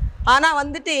 ஆனா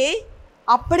வந்துட்டு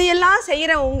அப்படியெல்லாம்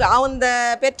செய்யற அந்த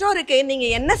பெற்றோருக்கு நீங்க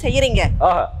என்ன செய்யறீங்க?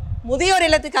 முதியோர்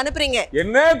இல்லத்துக்கு அனுப்புறீங்க.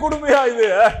 என்ன கொடுமையா இது?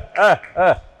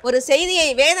 ஒரு செய்தியை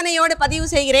வேதனையோடு பதிவு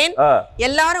செய்கிறேன்.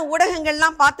 எல்லாரும்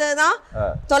ஊடகங்கள்லாம் பார்த்ததுதான்,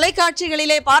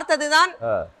 தொலைக்காட்சிகளிலே பார்த்ததுதான்.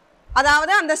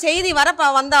 அதாவது அந்த செய்தி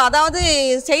அதாவது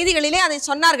செய்திகளிலே அதை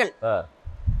சொன்னார்கள்.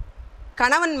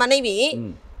 கணவன் மனைவி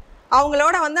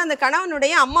அவங்களோட வந்து அந்த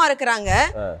கணவனுடைய அம்மா இருக்கிறாங்க,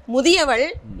 முதியவள்,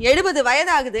 70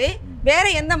 வயதாகுது, வேற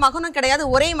எந்த மகனும் கிடையாது,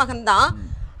 ஒரே மகன் தான்,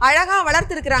 அழகா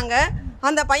வளர்த்திருக்கிறாங்க.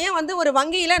 அந்த பையன் வந்து ஒரு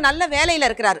வங்கியில நல்ல வேலையில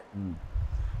இருக்கிறாரு.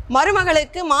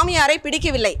 மருமகளுக்கு மாமியாரை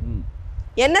பிடிக்கவில்லை.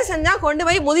 என்ன செஞ்சா கொண்டு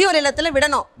போய் முதியோர் இல்லத்துல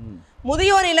விடணும்.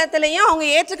 முதியோர் இல்லத்திலையும் அவங்க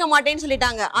ஏற்றுக்க மாட்டேன்னு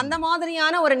சொல்லிட்டாங்க. அந்த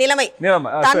மாதிரியான ஒரு நிலைமை,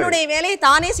 தன்னுடைய வேலையை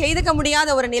தானே செய்துக்க முடியாத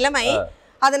ஒரு நிலைமை.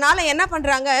 அதனால என்ன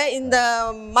பண்றாங்க, இந்த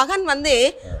மகன் வந்து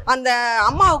அந்த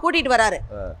அம்மாவை கூட்டிட்டு வராரு.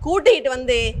 கூட்டிட்டு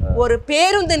வந்து ஒரு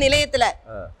பேருந்து நிலையத்துல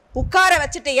உட்கார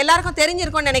வச்சுட்டு, எல்லாருக்கும்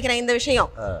தெரிஞ்சிருக்கும்னு நினைக்கிறேன் இந்த விஷயம்,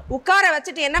 உட்கார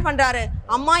வச்சுட்டு என்ன பண்றாரு,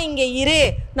 அம்மா இங்க இரு,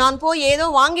 நான் போய் ஏதோ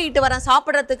வாங்கிட்டு வரேன்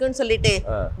சாப்பிடறதுக்குன்னு சொல்லிட்டு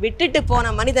விட்டுட்டு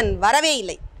போன மனிதன் வரவே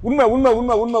இல்லை. உண்மை உண்மை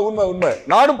உண்மை உண்மை உண்மை உண்மை.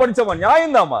 நானும் படிச்சமா,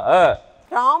 நியாயம்தாமா.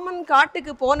 ராமன்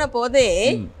காட்டுக்கு போன போதே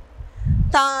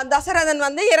தசரதன்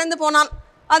வந்து இறந்து போனான்.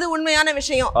 அது உண்மையான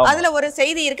விஷயம். அதுல ஒரு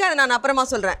செய்தி இருக்கு, அதை நான் அப்புறமா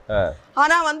சொல்றேன்.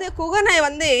 ஆனா வந்து குகனை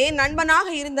வந்து நண்பனாக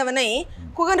இருந்தவனை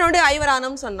குகனோடு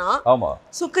 5 சொன்னான்,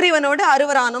 சுக்ரீவனோடு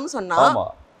 6 சொன்னான்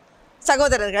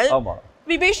சகோதரர்கள்,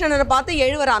 விபீஷணனை பார்த்து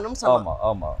 7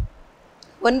 சொன்னான்.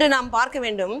 ஒன்று நாம் பார்க்க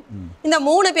வேண்டும், இந்த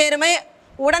 3 பேருமே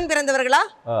உடன் பிறந்தவர்களா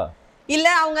இல்ல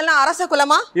அவங்க எல்லாம் அரச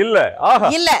குலமா? இல்ல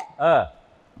இல்ல.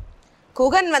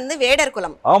 குகன் வந்து வேடர்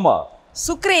குலம்,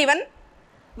 சுக்ரீவன்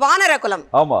வானர குலம்,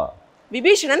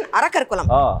 விபீஷணன் அரக்கர் குலம்.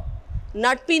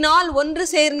 நட்பினால் ஒன்று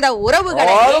சேர்ந்த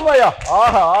உறவுகள்,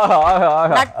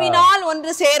 நட்பினால்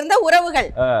ஒன்று சேர்ந்த உறவுகள்.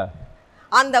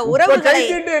 அந்த உறவுகளை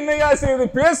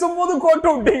பேசும்போது கோட்டு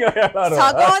விட்டீங்க.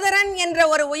 சகோதரன் என்ற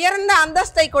ஒரு உயர்ந்த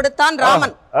அந்தஸ்தை கொடுத்தான்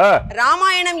ராமன்.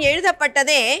 ராமாயணம்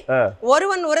எழுதப்பட்டதே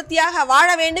ஒருவன் ஒருத்தியாக வாழ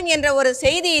வேண்டும் என்ற ஒரு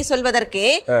செய்தியை சொல்வதற்கு,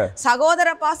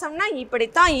 சகோதர பாசம்னா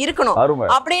இப்படித்தான் இருக்கணும்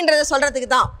அப்படின்றத சொல்றதுக்கு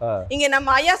தான். இங்க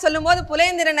நம்ம ஐயா சொல்லும் போது,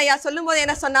 புலேந்திரன் ஐயா சொல்லும் போது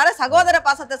என்ன சொன்னாரு, சகோதர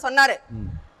பாசத்தை சொன்னாரு.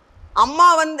 அம்மா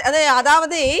வந்து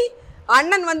அதாவது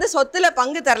அண்ணன் வந்து சொத்துல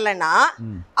பங்கு தரலன்னா,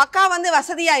 அக்கா வந்து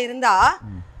வசதியா இருந்தா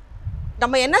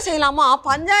நம்ம என்ன செய்யலாமா,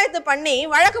 பஞ்சாயத்து பண்ணி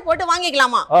வழக்கு போட்டு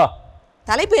வாங்கிக்கலாமா.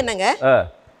 தலைப்பு என்னங்க,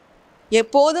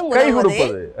 எப்போதும் உதவுவது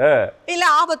இல்ல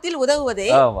ஆபத்தில் உதவுவது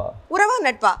உறவா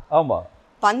நட்பா?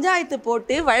 பஞ்சாயத்து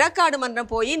போட்டு வழக்காடு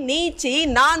மன்றம் போய் நீச்சி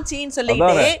நான் சீன்னு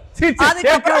சொல்லிட்டு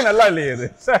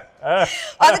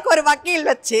அதுக்கு ஒரு வக்கீல்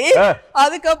வச்சு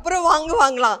அதுக்கப்புறம்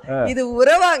வாங்குவாங்களாம். இது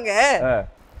உறவாங்க?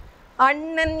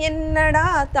 அண்ணன் என்னடா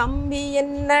தம்பி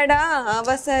என்னடா,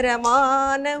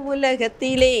 அவசரமான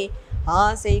உலகத்திலே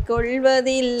ஆசை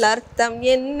கொள்வதில் அர்த்தம்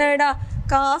என்னடா,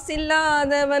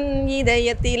 காசில்லாதவன்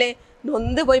இதயத்திலே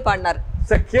நொந்து போய் பாடினார்.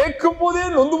 கேட்கும் போதே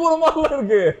நொந்து போற மாதிரி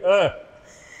இருக்கு.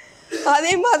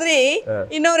 அதே மாதிரி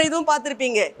இன்னொரு இதுவும்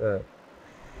பார்த்திருப்பீங்க,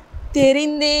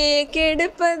 தெரிந்தே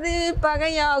கெடுப்பது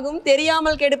பகையாகும்,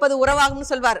 தெரியாமல் கெடுப்பது உறவாகும்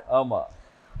சொல்வார்.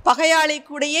 பகையாளி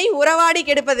கூடையை உறவாடி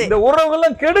கெடுப்பது, இந்த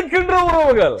உறவுகள் கெடுக்கின்ற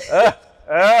உறவுகள்.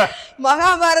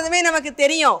 மகாபாரதமே நமக்கு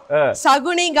தெரியும்,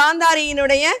 சகுனி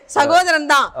காந்தாரியினுடைய சகோதரன்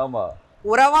தான்,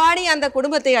 உறவாடி அந்த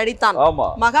குடும்பத்தை அழித்தான்.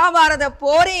 மகாபாரத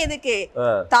போரே எதுக்கு,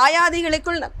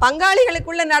 தாயாதிகளுக்குள்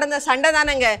பங்காளிகளுக்குள்ள நடந்த சண்டை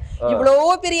தானங்க. இவ்வளவு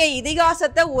பெரிய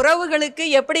இதிகாசத்தை உறவுகளுக்கு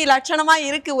எப்படி லட்சணமா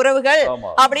இருக்கு உறவுகள்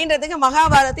அப்படின்றதுக்கு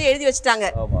மகாபாரதத்தை எழுதி வச்சுட்டாங்க,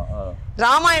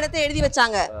 ராமாயணத்தை எழுதி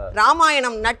வச்சாங்க.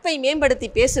 ராமாயணம் நட்பை மேம்படுத்தி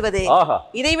பேசுவது.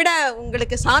 இதை விட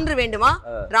உங்களுக்கு சான்று வேண்டுமா?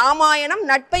 ராமாயணம்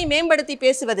நட்பை மேம்படுத்தி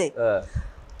பேசுவது.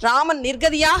 ராமன்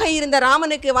நிர்கதியாக இருந்த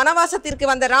ராமனுக்கு, வனவாசத்திற்கு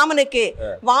வந்த ராமனுக்கு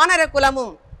வானர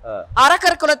குலமும்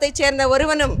அரக்கர் குலத்தை சேர்ந்த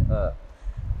ஒருவனும்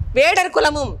வேடர்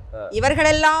குலமும்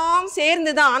இவர்களெல்லாம்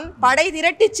சேர்ந்துதான் படை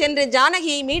திரட்டி சென்று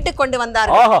ஜானகியை மீட்டுக் கொண்டு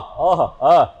வந்தார்கள்.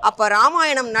 அப்ப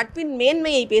ராமாயணம் நட்பின்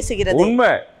மேன்மையை பேசுகிறது.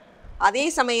 அதே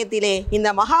சமயத்திலே இந்த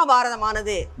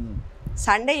மகாபாரதமானது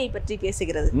சண்டையை பற்றி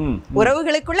பேசுகிறது.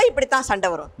 உறவுகளுக்குள்ள இப்படித்தான் சண்டை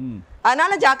வரும்,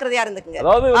 அதனால ஜாக்கிரதையா இருந்துக்குங்க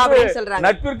அப்படின்னு சொல்றாங்க.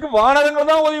 நட்பிற்கு வானரங்கள்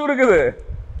தான் உதவி இருக்குது.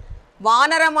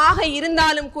 வானரமாக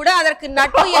இருந்தாலும் கூட அதற்கு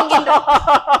நட்பு என்கின்ற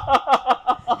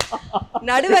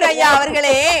நடுவர் ஐயா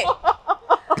அவர்களே,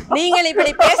 நீங்கள்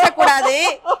இப்படி பேசக்கூடாது.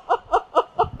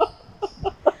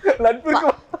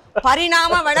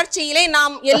 பரிணாம வளர்ச்சியிலே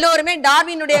நாம் எல்லோருமே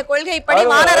டார்வினுடைய கொள்கைப்படி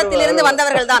வானரத்திலிருந்து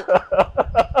வந்தவர்கள் தான்.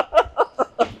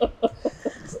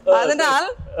 அதனால்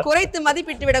குறைத்து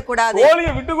மதிப்பிட்டு விடக்கூடாது.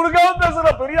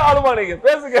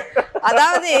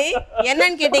 அதாவது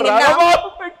என்னன்னு கேட்டீங்கன்னா,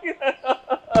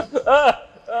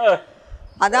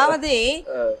 அதாவது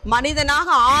மனிதனாக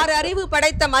 6 அறிவு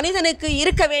படைத்த மனிதனுக்கு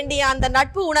இருக்க வேண்டிய அந்த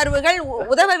நட்பு உணர்வுகள்,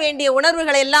 உதவ வேண்டிய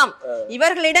உணர்வுகள் எல்லாம்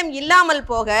இவர்களிடம் இல்லாமல்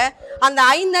போக அந்த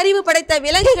 5 அறிவு படைத்த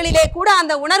விலங்குகளிலே கூட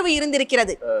அந்த உணர்வு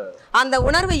இருந்திருக்கிறது. அந்த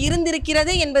உணர்வு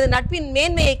இருந்திருக்கிறது என்பது நட்பின்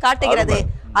மேன்மையை காட்டுகிறது.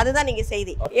 அதுதான் நீங்க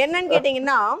செய்தி. என்னன்னு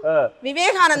கேட்டீங்கன்னா,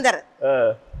 விவேகானந்தர்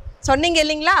சொன்னீங்க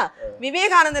இல்லைங்களா,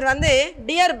 விவேகானந்தர் வந்து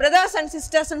டியர் பிரதர்ஸ் அண்ட்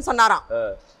சிஸ்டர்ஸ் சொன்னாராம்.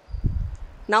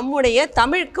 நம்முடைய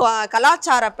தமிழ்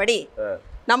கலாச்சாரப்படி,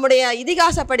 நம்முடைய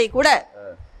இதிகாசப்படி கூட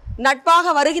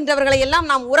நட்பாக வருகின்றவர்களை எல்லாம்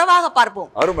நாம் உறவாக பார்ப்போம்.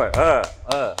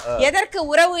 எதற்கு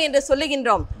உறவு என்று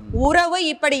சொல்லுகின்றோம்? உறவு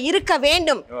இப்படி இருக்க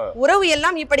வேண்டும். உறவு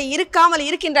எல்லாம் இப்படி இருக்காமல்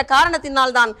இருக்கின்ற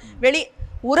காரணத்தினால் தான்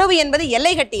உறவு என்பது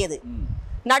எல்லை கட்டியது.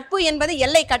 நட்பு என்பது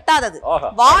எல்லை கட்டாதது,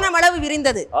 வானமளவு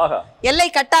விரிந்தது, எல்லை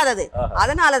கட்டாதது.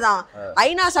 அதனாலதான்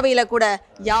ஐநா சபையில கூட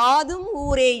யாதும்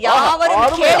ஊரே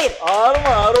யாவரும் கேளீர்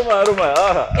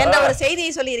என்ற ஒரு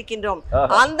செய்தியை சொல்லி இருக்கின்றோம்.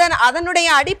 அதனுடைய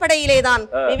அடிப்படையிலே தான்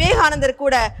விவேகானந்தர்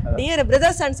கூட டியர்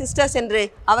பிரதர்ஸ் அண்ட் சிஸ்டர்ஸ் என்று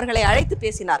அவர்களை அழைத்து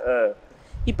பேசினார்.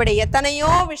 இப்படி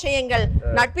எத்தனையோ விஷயங்கள்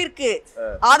நட்பிற்கு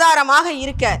ஆதாரமாக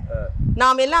இருக்க,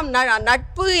 நாம் எல்லாம்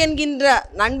நட்பு என்கின்ற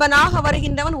நண்பனாக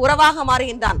வருகின்றவன் உறவாக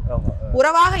மாறுகின்றான்.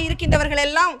 உறவாக இருக்கின்றவர்கள்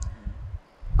எல்லாம்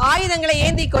ஆயுதங்களை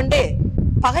ஏந்தி கொண்டு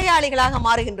பகையாளிகளாக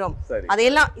மாறுகின்றோம்.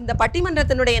 அதையெல்லாம் இந்த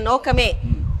பட்டிமன்றத்தினுடைய நோக்கமே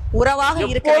உறவாக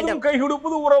இருக்க வேண்டும். கை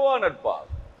கொடுப்பது உறவா நட்பா?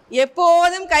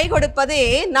 எப்போதும் கை கொடுப்பது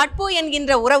நட்பு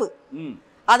என்கின்ற உறவு.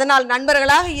 அதனால்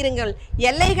நண்பர்களாக இருங்கள்.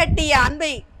 எல்லை கட்டிய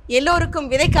அன்பை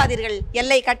எல்லோருக்கும் விதைக்காதீர்கள்,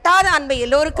 எல்லை கட்டாத அன்பை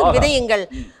எல்லோருக்கும் விதையுங்கள்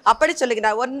அப்படி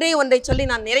சொல்லுகிறார். ஒன்றை சொல்லி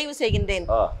நான் நிறைவு செய்கின்றேன்.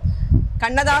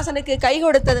 கண்ணதாசனுக்கு கை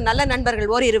கொடுத்தது நல்ல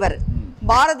நண்பர்கள் ஓரிருவர்.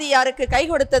 பாரதியாருக்கு கை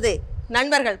கொடுத்தது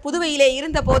நண்பர்கள். புதுவையிலே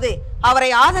இருந்த போது அவரை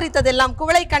ஆதரித்ததெல்லாம்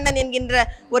குவளை கண்ணன் என்கின்ற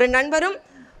ஒரு நண்பரும்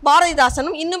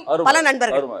பாரதிதாசனும் இன்னும் பல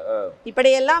நண்பர்கள்.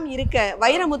 இப்படியெல்லாம் இருக்க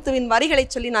வைரமுத்துவின் வரிகளை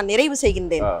சொல்லி நான் நிறைவு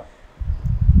செய்கின்றேன்.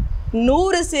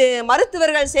 100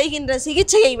 மருத்துவர்கள் செய்கின்ற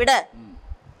சிகிச்சையை விட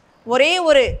ஒரே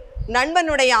ஒரு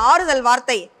நண்பனுடைய ஆறுதல்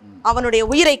வார்த்தை அவனுடைய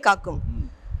உயிரை காக்கும்.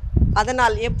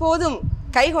 அதனால் எப்போதும்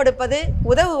கை கொடுப்பது,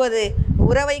 உதவுவது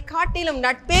உறவை காட்டிலும்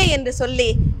நட்பே என்று சொல்லி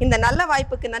இந்த நல்ல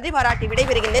வாய்ப்புக்கு நன்றி பாராட்டி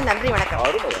விடைபெறுகின்றேன். நன்றி, வணக்கம்.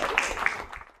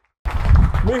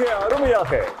 மிக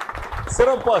அருமையாக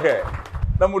சிறப்பாக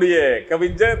நம்முடைய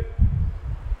கவிஞர்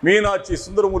மீனாட்சி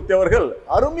சுந்தரமூர்த்தி அவர்கள்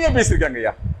அருமையா பேசியிருக்காங்க.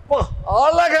 ஐயா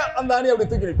அழகா அந்த அணி அப்படி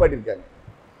தூக்கி நிப்பாட்டியிருக்காங்க.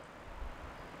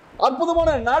 அற்புதமான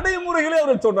நடைமுறைகளை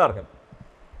அவர்கள் சொன்னார்கள்.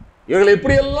 இவர்கள்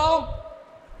எப்படியெல்லாம்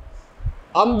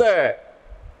அந்த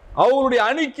அவருடைய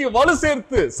அணிக்கு வலு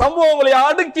சேர்த்து சம்பவங்களை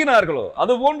அடுக்கினார்களோ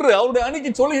அது போன்று அவருடைய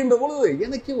அணிக்கு சொல்லுகின்ற பொழுது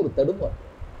எனக்கே ஒரு தடுமாறு.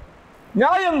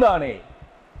 நியாயம்தானே,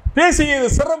 பேசியது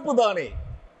சிறப்பு தானே,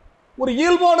 ஒரு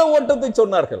இயல்பான ஓட்டத்தை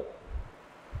சொன்னார்கள்.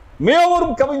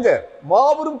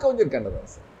 மாபெரும் கவிஞர்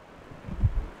கண்ணதாசன்.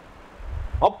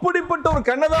 அப்படிப்பட்ட ஒரு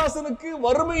கண்ணதாசனுக்கு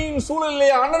வறுமையின்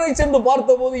சூழலிலே அண்ணனை சென்று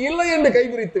பார்த்த போது இல்லை என்று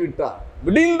கைவிரித்து விட்டார்.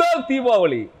 விடிந்தால்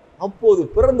தீபாவளி, அப்போது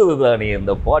பிறந்தது தானே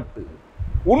அந்த பாட்டு.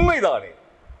 உண்மைதானே?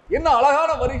 என்ன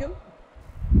அழகான வரிகள்.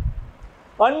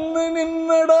 அண்ணன்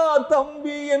என்னடா,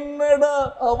 தம்பி என்னடா,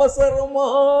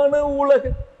 அவசரமான உலக.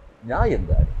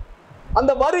 நியாயம்தானே?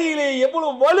 அந்த வரியிலே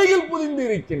எவ்வளவு வழிகள் புதிந்து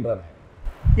இருக்கின்றன.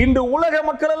 இன்று உலக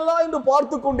மக்கள் எல்லாம் இன்று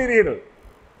பார்த்து கொண்டிருக்கிறீர்கள்.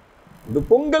 இது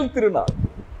பொங்கல் திருநாள்.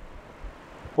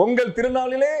 பொங்கல்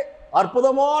திருநாளிலே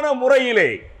அற்புதமான முறையிலே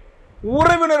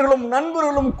உறவினர்களும்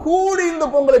நண்பர்களும் கூடி இந்த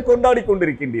பொங்கலை கொண்டாடி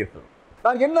கொண்டிருக்கின்றீர்கள்.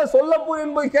 நான் என்ன சொல்ல போய்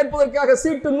என்பதை கேட்பதற்காக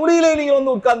சீட்டு நுனியிலே நீங்கள்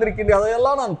வந்து உட்கார்ந்திருக்கின்றீர்கள்.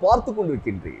 அதையெல்லாம் நான் பார்த்து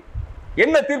கொண்டிருக்கின்றேன்.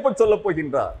 என்ன தீர்ப்பை சொல்ல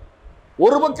போகின்றார்?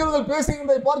 ஒரு பக்கம்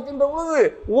பேசுகின்றதை பார்க்கின்ற பொழுது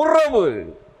உறவு,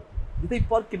 இதை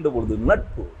பார்க்கின்ற பொழுது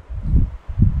நட்பு.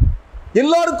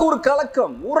 எல்லாருக்கும் ஒரு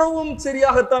கலக்கம். உறவும்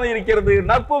சரியாகத்தான் இருக்கிறது,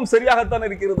 நட்பும் சரியாகத்தான்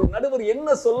இருக்கிறது. நடுவர்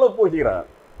என்ன சொல்ல போகிறார்?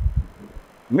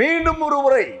 மீண்டும் ஒரு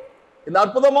முறை இந்த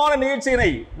அற்புதமான நிகழ்ச்சியினை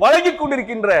வழங்கிக்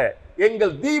கொண்டிருக்கின்ற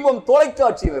எங்கள் தீபம்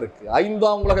தொலைக்காட்சியினருக்கு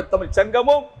 5ஆம் உலக தமிழ்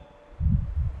சங்கமும்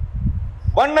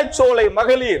வண்ணச்சோலை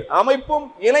மகளிர் அமைப்பும்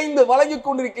இணைந்து வழங்கிக்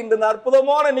கொண்டிருக்கின்ற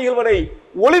அற்புதமான நிகழ்வுகளை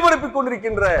ஒளிபரப்பிக்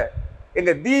கொண்டிருக்கின்ற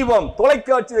எங்க தீபம்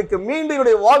தொலைக்காட்சிக்கு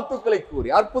மீண்டும் வாழ்த்துக்களை கூறி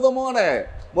அற்புதமான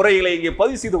முறைகளை இங்கே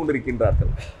பதிவு செய்து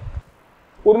கொண்டிருக்கின்றார்கள்.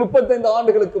 ஒரு 35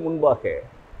 ஆண்டுகளுக்கு முன்பாக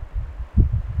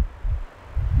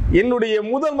என்னுடைய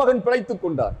முதல் மகன் பிழைத்துக்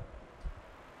கொண்டார்.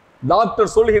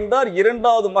 டாக்டர் சொல்கின்றார்,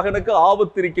 2வது மகனுக்கு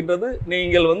ஆபத்து இருக்கின்றது,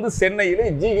 நீங்கள் சென்னையிலே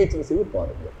ஜிஹெச்ல செய்து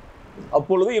பாருங்கள்.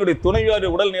 அப்பொழுது என்னுடைய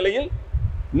துணைவியாருடைய உடல்நிலையில்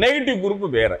நெகட்டிவ் குரூப்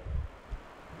வேற,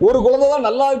 ஒரு குழந்தை தான்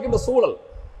நல்லா இருக்கின்ற சூழல்.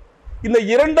 இந்த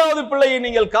 2வது பிள்ளையை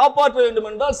நீங்கள் காப்பாற்ற வேண்டும்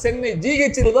என்றால் சென்னை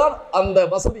ஜிஹெச்சில் தான் அந்த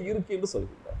வசதி இருக்கு என்று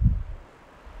சொல்கின்றார்.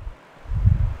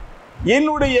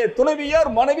 என்னுடைய துணைவியார்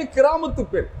மனைவி கிராமத்து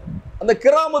பெண், அந்த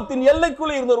கிராமத்தின்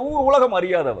எல்லைக்குள்ளே இருந்த ஊர் உலகம்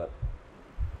அறியாதவர்.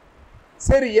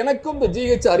 சரி, எனக்கும் இந்த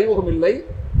ஜிஹெச் அறிமுகம் இல்லை.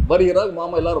 வருகிறார்,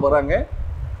 மாமா எல்லாரும் வராங்க,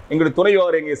 எங்களுடைய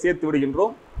துணைவியாரை இங்கே சேர்த்து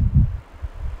விடுகின்றோம்.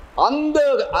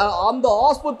 அந்த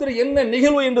ஆஸ்பத்திரி என்ன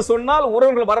நிகழ்வு என்று சொன்னால்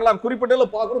உறவுகள் வரலாம், குறிப்பிட்ட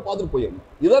பார்க்கணும், பார்த்துட்டு போயிடணும்.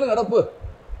 இதுதானே நடப்பு.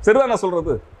 சரிதான் நான்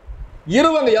சொல்றது.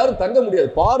 இருவங்க யாரும் தங்க முடியாது,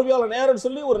 பார்வையாளர் நேரம்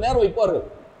சொல்லி ஒரு நேரம் வைப்பார்கள்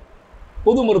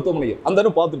பொது மருத்துவமனையில், அந்த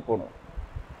பார்த்துட்டு போனோம்.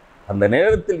 அந்த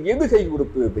நேரத்தில் எது கை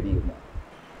கொடுத்தது தெரியுமா?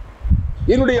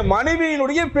 என்னுடைய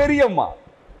மனைவியினுடைய பெரியம்மா,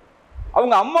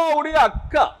 அவங்க அம்மாவுடைய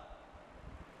அக்கா.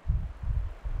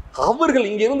 அவர்கள்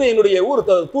இங்கிருந்து என்னுடைய ஊர்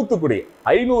தூத்துக்குடி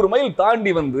 500 மைல்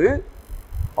தாண்டி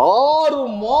 6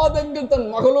 மாதங்கள் தன்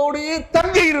மகளோடையே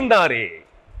தங்கி இருந்தாரே.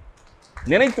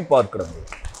 நினைத்து பார்க்கிறோம்.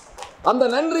 அந்த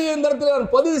நன்றியை இந்த இடத்துல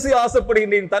நான் பதிவு செய்ய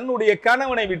ஆசைப்படுகின்றேன். தன்னுடைய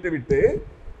கணவனை விட்டுவிட்டு,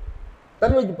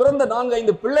 தன்னுடைய பிறந்த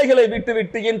 4-5 பிள்ளைகளை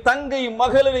விட்டுவிட்டு, என் தங்கை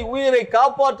மகளின் உயிரை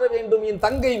காப்பாற்ற வேண்டும், என்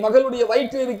தங்கை மகளுடைய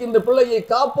வயிற்றில் இருக்கின்ற பிள்ளையை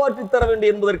காப்பாற்றி தர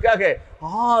வேண்டும் என்பதற்காக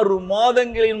 6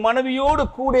 மாதங்களின் மனைவியோடு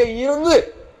கூட இருந்து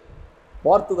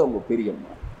பார்த்தது அவங்க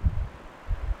பெரியம்மா.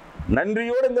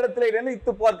 நன்றியோடு இந்த இடத்துல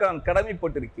நினைத்து பார்க்க நான்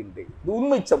கடமைப்பட்டிருக்கின்றேன். இது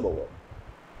உண்மை சம்பவம்.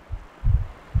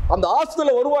 அந்த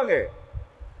ஹாஸ்பிட்டல்ல வருவாங்க,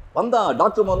 வந்தா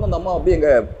டாக்டர் அந்த அம்மா அப்படியே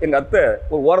எங்க அத்தை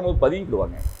ஒரு ஓரமாக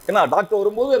பதுங்கிடுவாங்க. ஏன்னா டாக்டர்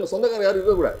வரும்போது எங்க சொந்தக்காரர் யாரும்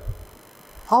இருக்கக்கூடாது.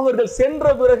 அவர்கள் சென்ற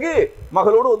பிறகு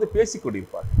மகளோடு பேசிக்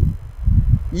கொண்டிருப்பார்கள்.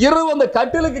 இரவு அந்த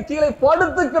கட்டிலுக்கு கீழே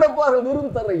படுத்து கிடப்பார்கள்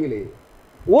வெறும் தரையிலே.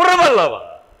 உறவல்லவா,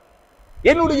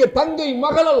 என்னுடைய தங்கை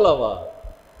மகள் அல்லவா?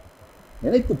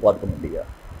 நினைத்து பார்க்கணும் இல்லையா?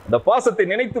 அந்த பாசத்தை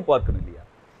நினைத்து பார்க்கணும் இல்லையா?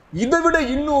 இதை விட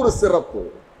இன்னொரு சிறப்பு,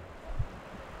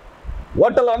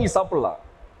 ஹோட்டல் வாங்கி சாப்பிடலாம்,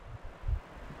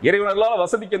 இறைவனர்களால்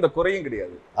வசதிக்கு எந்த குறையும்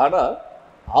கிடையாது. ஆனா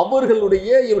அவர்களுடைய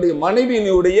என்னுடைய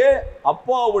மனைவியினுடைய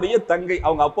அப்பாவுடைய தங்கை,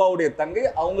 அவங்க அப்பாவுடைய தங்கை,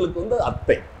 அவங்களுக்கு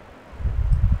அத்தை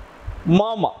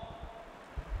மாமா,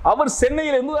 அவர்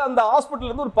சென்னையில இருந்து அந்த ஹாஸ்பிட்டல்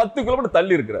இருந்து ஒரு 10 கிலோமீட்டர்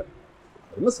தள்ளி இருக்கிறார்.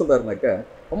 என்ன சொல்றாருனாக்க,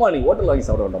 அம்மா நீ ஹோட்டல் வாங்கி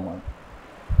சாப்பிட வேண்டாமா,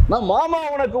 நான் மாமா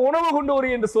உனக்கு உணவு கொண்டு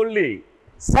வரேன் என்று சொல்லி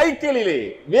சைக்கிளிலே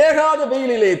வேகாத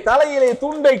வெயிலிலே தலையிலே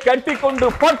துண்டை கட்டி கொண்டு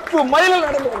 10 மைல்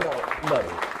நடந்து வந்தார்.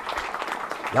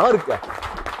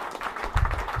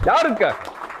 யாருக்கா?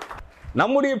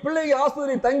 நம்முடைய பிள்ளை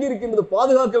ஆஸ்பத்திரி தங்கி இருக்கின்றது,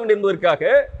 பாதுகாக்க வேண்டும் என்பதற்காக.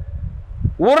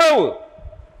 உறவு,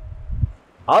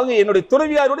 அவங்க என்னுடைய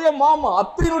துணைவியாருடைய மாமா,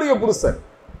 அத்தையினுடைய புருஷன்.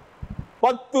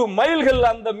 10 மைல்கள்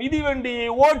அந்த மிதிவண்டியை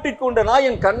ஓட்டிக்கொண்ட நான்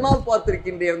என் கண்ணால்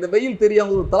பார்த்திருக்கின்றேன். அந்த வெயில்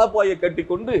தெரியாம ஒரு தலப்பாயை கட்டி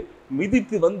கொண்டு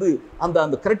மிதித்து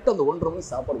அந்த கரெக்டா அந்த 1:30 மணி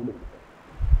சாப்பாடு கொடுக்க.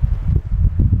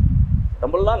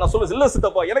 நம்மளாம் நான் சொல்ல இல்ல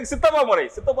சித்தப்பா, எனக்கு சித்தப்பா முறை.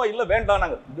 சித்தப்பா இல்ல வேண்டாம்,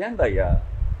 நாங்க வேண்டாயா,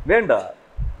 வேண்டாம்,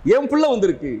 என் பிள்ளை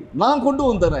வந்திருக்கு, நான் கொண்டு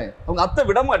வந்தேன். அவங்க அத்தை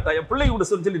விட மாட்டா, என் பிள்ளை கூட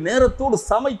சொல்லி நேரத்தோடு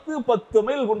சமைத்து 10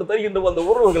 மைல் கொண்டு தருகின்ற அந்த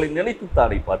உறவுகளை நினைத்து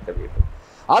தானே பார்க்க வேண்டும்.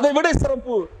 அதை விட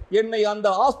சிறப்பு, என்னை அந்த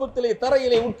ஆஸ்பத்திரி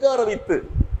தரையிலே உட்கார வைத்து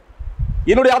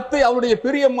என்னுடைய அத்தை அவருடைய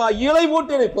பெரியம்மா இலை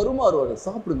போட்டு என்னை பருமாறுவார்கள்.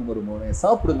 சாப்பிடுங்க மருமகனே,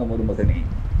 சாப்பிடுங்க மருமகனே.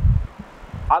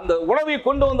 அந்த உணவை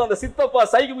கொண்டு வந்து அந்த சித்தப்பா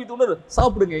சைகை வைத்து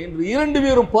சாப்பிடுங்க என்று 2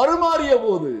 பேரும் பருமாறிய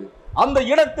போது அந்த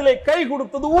இடத்திலே கை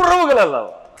கொடுத்தது உறவுகள்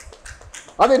அல்லவா?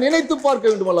 அதை நினைத்து பார்க்க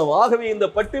வேண்டும் அல்லவா? ஆகவே இந்த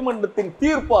பட்டிமன்றத்தின்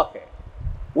தீர்ப்பாக,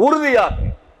 உறுதியாக,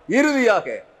 இறுதியாக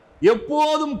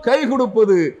எப்போதும் கை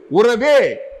கொடுப்பது உறவே.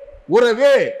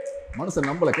 உறவே. மனுஷன்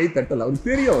நம்மள கை தட்டல, அவர்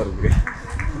தெரிய வருது,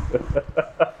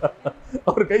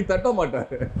 அவர் கை தட்ட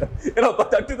மாட்டாரு. ஏன்னா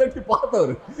தட்டி தட்டி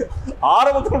பார்த்தவர்,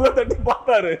 ஆரம்பத்துல தட்டி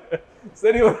பார்த்தாரு,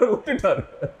 சரி விட்டுட்டாரு.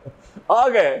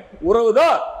 ஆக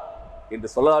உறவுதான் என்று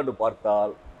சொல்லாண்டு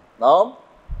பார்த்தால் நாம்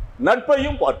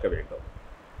நட்பையும் பார்க்க வேண்டும்.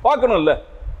 பார்க்கணும்ல,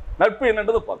 நட்பு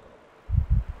என்னன்றது பார்க்கணும்.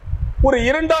 ஒரு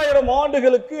 2000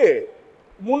 ஆண்டுகளுக்கு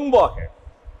முன்பாக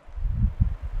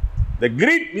தி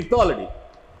கிரீக் மித்தாலஜி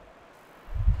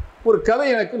ஒரு கதை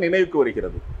எனக்கு நினைவுக்கு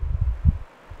வருகிறது.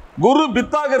 குரு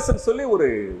பித்தாகர்சன் சொல்லி ஒரு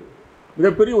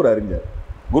மிகப்பெரிய ஒரு அறிஞர்,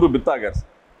 குரு பித்தாகர்ஸ்.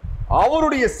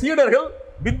 அவருடைய சீடர்கள்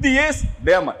பித்தியேஸ்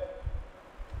தேமன்.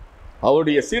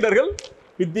 அவருடைய சீடர்கள்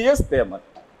பித்தியேஸ் தேமன்.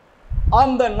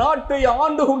 அந்த நாட்டை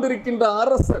ஆண்டு கொண்டிருக்கின்ற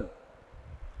அரசன்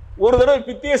ஒரு தடவை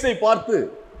பித்தியேசை பார்த்து,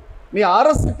 நீ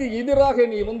அரசுக்கு எதிராக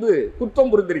நீ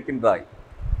குற்றம் புரிந்திருக்கின்றாய்,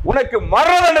 உனக்கு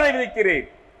மரண தண்டனை விதிக்கிறேன்.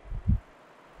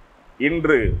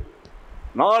 இன்று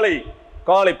நாளை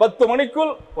காலை 10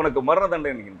 மணிக்குள் உனக்கு மரண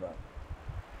தண்டனை என்கின்றார்.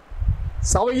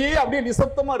 சபையே அப்படியே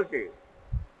நிசப்தமா இருக்கு.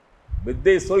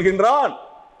 வித்தை சொல்கின்றான்,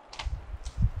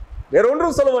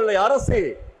 வேறொன்றும் சொல்லவில்லை.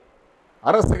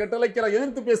 அரசு கட்டளைக்கு நான்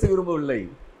எதிர்த்து பேச விரும்பவில்லை.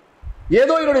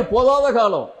 ஏதோ என்னுடைய போதாத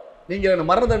காலம், நீங்கள்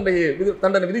மரண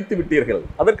தண்டனை விதித்து விட்டீர்கள்,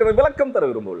 அதற்கான விளக்கம் தர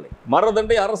விரும்பவில்லை. மரண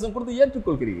தண்டனை அரசன் கொடுத்து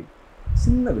ஏற்றுக்கொள்கிறீர்கள்.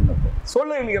 சின்ன விண்ணப்பம்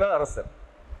சொல்ல என்கிறார் அரசர்.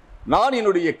 நான்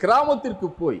என்னுடைய கிராமத்திற்கு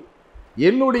போய்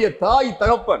என்னுடைய தாய்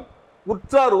தகப்பன்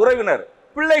உற்றார் உறவினர்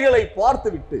பிள்ளைகளை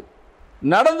பார்த்துவிட்டு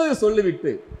நடந்ததை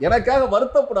சொல்லிவிட்டு எனக்காக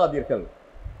வருத்தப்படாதீர்கள்,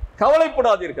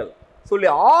 கவலைப்படாதீர்கள் சொல்லி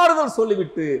ஆறுதல்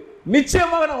சொல்லிவிட்டு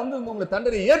நிச்சயமாக நான் வந்து உங்களை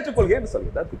தண்டனை ஏற்றுக்கொள்கிறேன்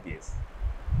சொல்கிறார்.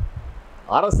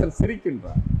 அரசர்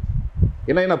சிரிக்கின்றார்.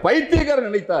 என்ன பைத்தியக்காரன்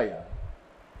நினைத்தாயா?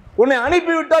 உன்னை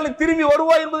அனுப்பிவிட்டால் திரும்பி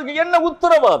வருவாய் என்பதற்கு என்ன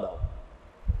உத்தரவாதம்?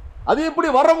 அது எப்படி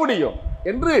வர முடியும்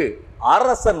என்று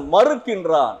அரசன்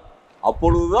மறுக்கின்றான்.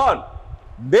 அப்பொழுதுதான்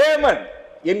தேமன்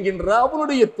என்கின்ற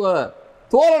அவனுடைய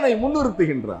தோழனை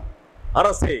முன்னிறுத்துகின்றான்.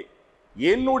 அரசே,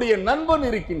 என்னுடைய நண்பன்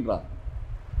இருக்கின்றான்,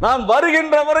 நான்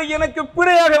வருகின்ற வரை எனக்கு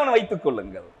பிழையாக அவனை வைத்துக்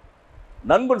கொள்ளுங்கள்.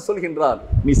 நண்பன் சொல்கின்றான்,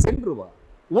 நீ சென்று வா,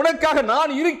 உனக்காக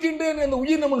நான் இருக்கின்றேன் என்று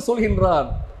உயிர் நம்மன் சொல்கின்றான்.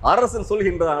 அரசன்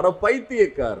சொல்கின்றான், அட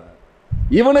பைத்தியக்காரன்,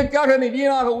 இவனுக்காக நீ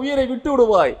வீணாக உயிரை விட்டு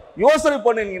விடுவாய், யோசனை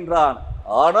பண்ணுகின்றான்.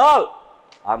 ஆனால்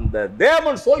அந்த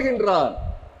தேவன் சொல்கின்றான்,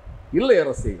 இல்லை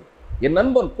அரசே, என்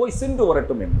நண்பன் போய் சென்று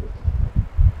வரட்டும் என்று.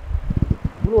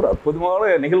 ஒரு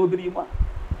அற்புதமான நிகழ்வு தெரியுமா?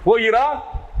 போகிறான்,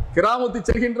 கிராமத்தில்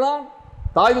செல்கின்றான்,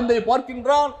 தாய் தந்தையை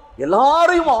பார்க்கின்றான்,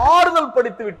 எல்லாரையும் ஆறுதல்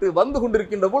படித்து விட்டு வந்து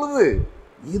கொண்டிருக்கின்ற பொழுது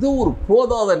ஏதோ ஒரு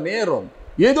போதாத நேரம்,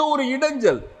 ஏதோ ஒரு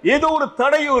இடைஞ்சல், ஏதோ ஒரு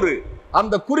தடையூறு.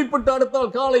 அந்த குறிப்பிட்ட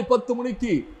அடுத்தால் காலை 10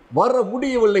 மணிக்கு வர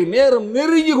முடியவில்லை. நேரம்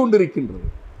நெருங்கி கொண்டிருக்கின்றது.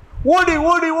 ஓடி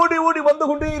ஓடி ஓடி ஓடி வந்து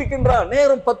கொண்டே இருக்கின்றான்.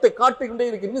 நேரம் 10 காட்டிக்கொண்டே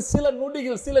இருக்கின்ற சில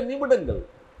நொடிகள், சில நிமிடங்கள்.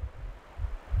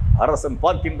 அரசன்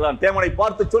பார்க்கின்றான், தேவனை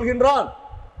பார்த்து சொல்கின்றான்,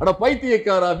 அட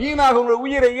பைத்தியக்காரா, வீணாக உங்கள்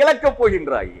உயிரை இழக்கப்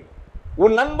போகின்றாய்.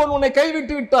 உன் நண்பன் உன்னை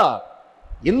கைவிட்டு விட்டார்.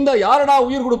 இந்த யாரடா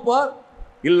உயிர் கொடுப்பார்?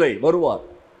 இல்லை, வருவார்.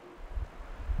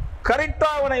 கரெக்டா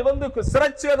அவனை வந்து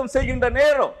சிரச்சேதம் செய்கின்ற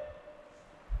நேரம்,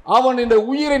 அவன் இந்த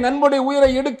உயிரை, நண்பனுடைய உயிரை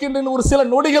எடுக்கின்ற ஒரு சில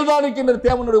நொடிகள் தான் இருக்கின்ற.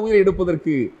 தேவனுடைய உயிரை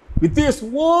எடுப்பதற்கு வித்தேஷ்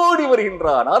ஓடி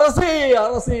வருகின்றான். அரசே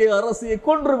அரசே அரசே,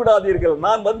 கொன்று விடாதீர்கள்,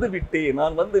 நான் வந்து விட்டேன்,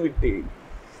 நான் வந்து விட்டேன்,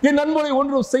 என் நண்பனை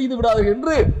ஒன்றும் செய்து விடாதீர்கள்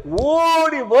என்று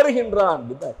ஓடி வருகின்றான்.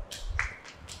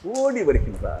 ஓடி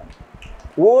வருகின்றான்,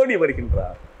 ஓடி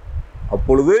வருகின்றான்.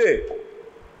 அப்பொழுது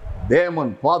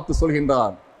தேமன் பார்த்து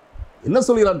சொல்கின்றான். என்ன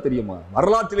சொல்கிறான் தெரியுமா?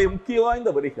 வரலாற்றிலே முக்கிய வாய்ந்த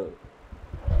வரிகள்.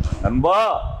 நண்பா,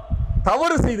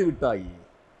 தவறு செய்து விட்டாயே,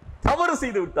 தவறு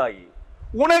செய்து விட்டாயே,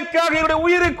 உனக்காக என்னுடைய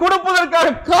உயிரை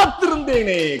கொடுப்பதற்காக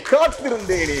காத்திருந்தேனே,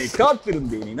 காத்திருந்தேனே,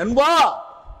 காத்திருந்தேனே. நண்பா,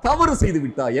 தவறு செய்து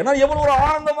விட்டாய். ஏன்னா எவ்வளவு ஒரு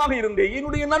ஆனந்தமாக இருந்தேன்.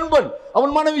 என்னுடைய நண்பன்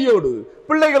அவன் மனைவியோடு,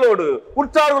 பிள்ளைகளோடு,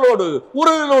 உற்றார்களோடு,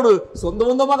 உறவுகளோடு சொந்த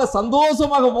சொந்தமாக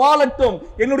சந்தோஷமாக வாழட்டும்,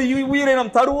 என்னுடைய உயிரை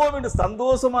நாம் தருவோம் என்று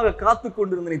சந்தோஷமாக காத்து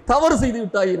கொண்டிருந்தேன். தவறு செய்து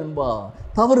விட்டாயே நண்பா,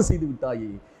 தவறு செய்து விட்டாயே,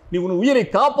 நீ உன் உயிரை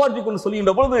காப்பாற்றிக் கொண்டு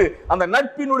சொல்கின்ற பொழுது அந்த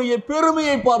நட்பினுடைய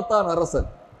பெருமையை பார்த்தான் அரசன்.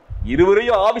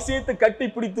 இருவரையும் ஆவிசயத்தை கட்டி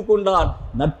பிடித்துக் கொண்டான்.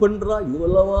 நட்பென்றா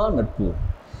இதுவல்லவா நட்பு,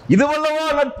 இதுவல்லவா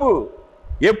நட்பு.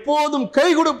 எப்போதும் கை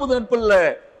கொடுப்பது நட்பல்ல,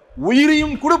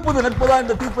 உயிரையும் கொடுப்பது நட்புதான்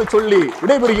என்ற தீர்ப்பை சொல்லி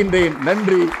விடைபெறுகின்றேன்.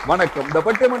 நன்றி, வணக்கம். இந்த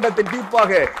பட்டிமன்றத்தின்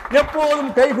தீர்ப்பாக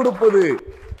எப்போதும் கை கொடுப்பது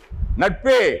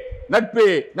நட்பே, நட்பே,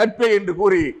 நட்பே என்று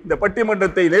கூறி இந்த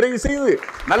பட்டிமன்றத்தை நிறைவு செய்து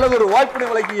நல்லதொரு வாய்ப்பினை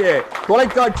வழங்கிய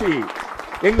தொலைக்காட்சி,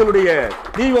 எங்களுடைய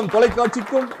தீபம்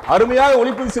தொலைக்காட்சிக்கும் அருமையாக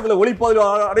ஒளிப்பதிவு செய்துள்ள ஒளிப்பதிவு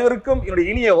அனைவருக்கும் என்னுடைய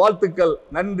இனிய வாழ்த்துக்கள்.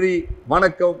 நன்றி,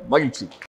 வணக்கம், மகிழ்ச்சி.